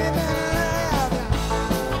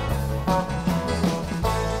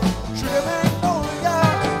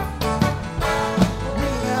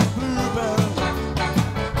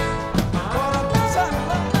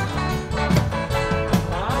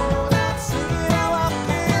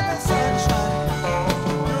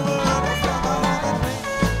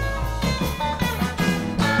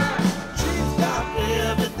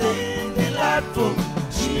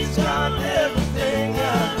 She's got everything I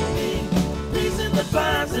need. Peace in the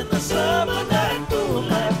pines in the summer night, cool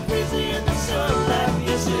like crazy in the sunlight.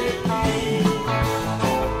 Yes, indeed.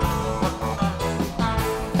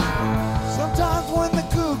 Sometimes when the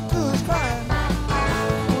cook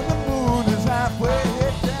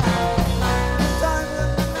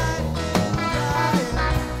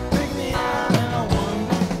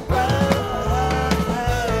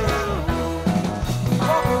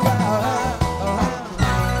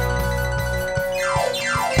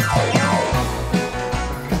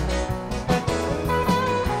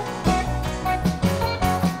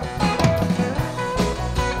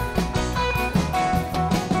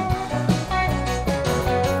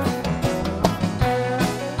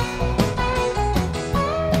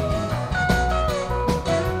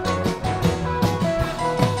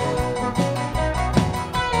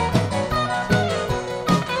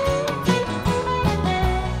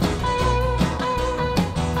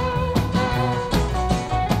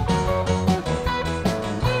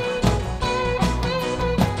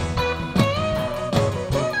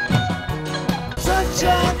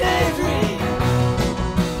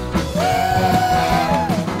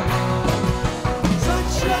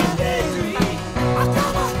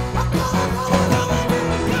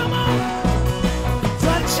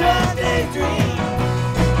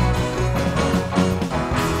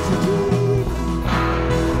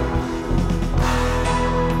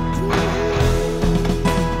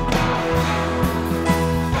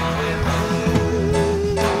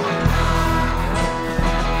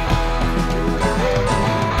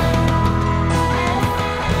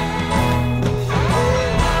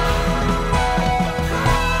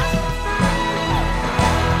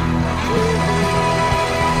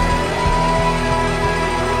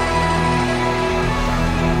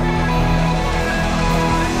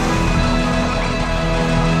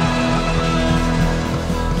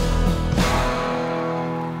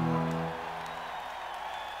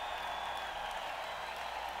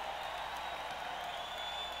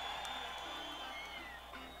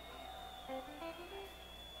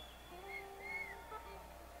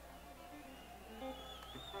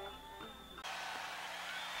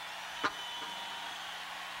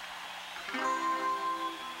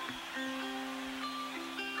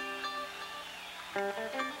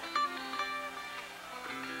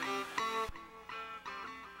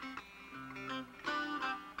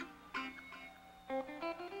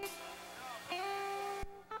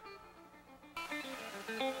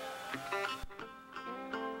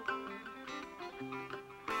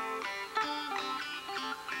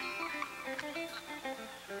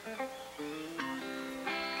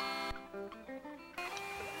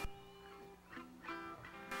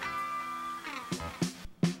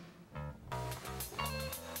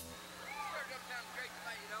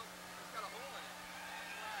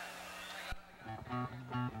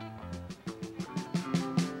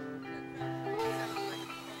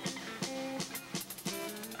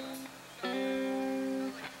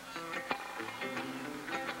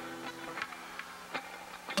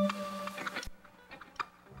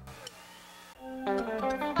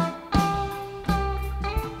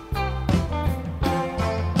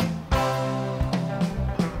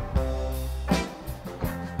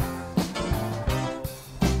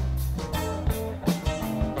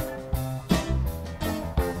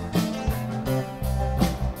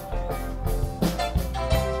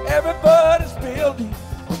Everybody's building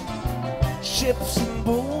ships and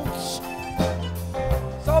boats.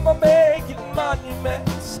 Some are making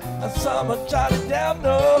monuments, and some are jotting down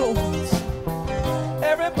notes.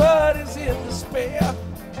 Everybody's in despair,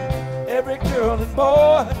 every girl and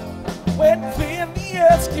boy. When Finn the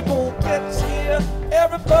Eskimo gets here,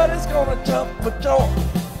 everybody's gonna jump for joy.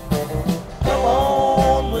 Come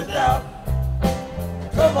on without,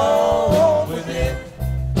 come on with it.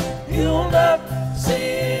 You'll not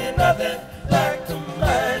see nothing like the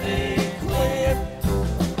mighty Queen.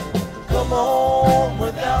 Come on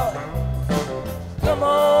without, come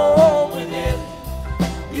on with it.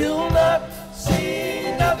 You'll not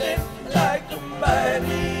see nothing like the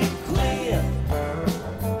mighty Queen.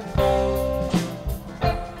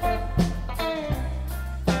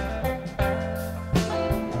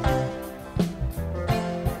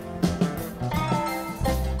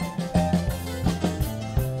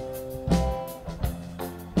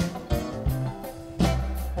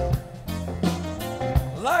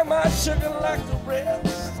 I like my sugar like the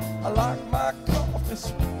rest. I like my coffee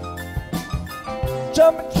sweet.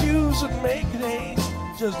 Jumping queues and making haste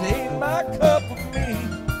just ain't my cup of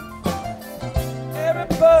meat.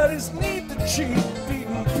 Everybody's need to cheat,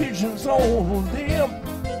 feeding pigeons on them.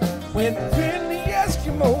 When Finn the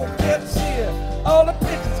Eskimo gets here, all the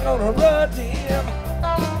pigeons gonna run to him.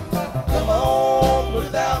 Come on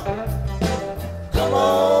without, come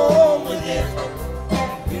on with it.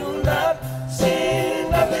 You'll not see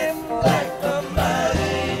nothing like the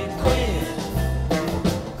mighty Queen.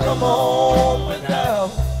 Come on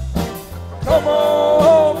without, come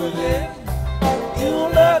on with it. You'll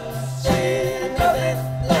not see nothing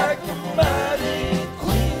like the mighty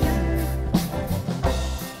Queen.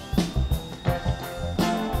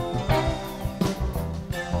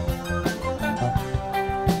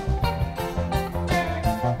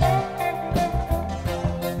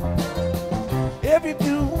 If you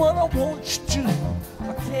do what I want you to,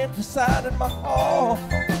 I can't decide in my heart.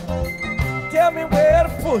 Tell me where to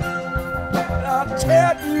put it, and I'll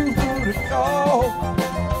tell you who to call.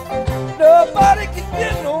 Nobody can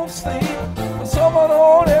get no sleep, but someone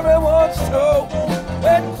on everyone's toe.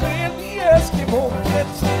 When Finn the Eskimo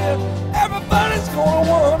gets here, everybody's gonna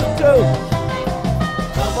wanna go.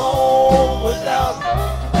 Come on without,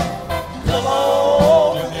 come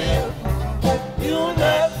on with it. You'll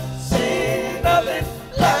not see nothing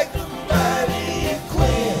like the mighty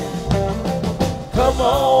Queen. Come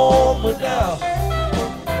on without,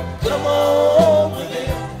 come on with it.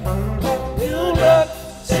 You'll not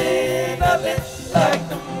see nothing like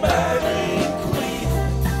the mighty Queen.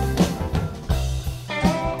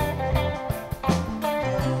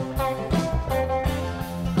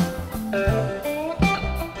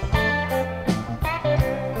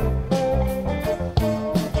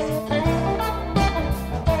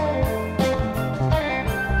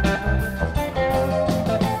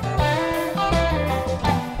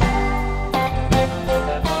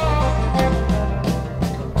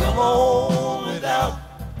 Come on without,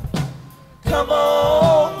 come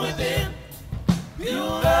on with it.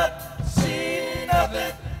 You'll not see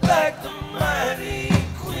nothing like the mighty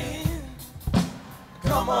Queen.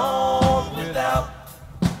 Come on without,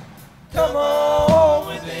 come on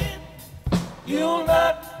with it. You'll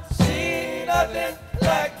not see nothing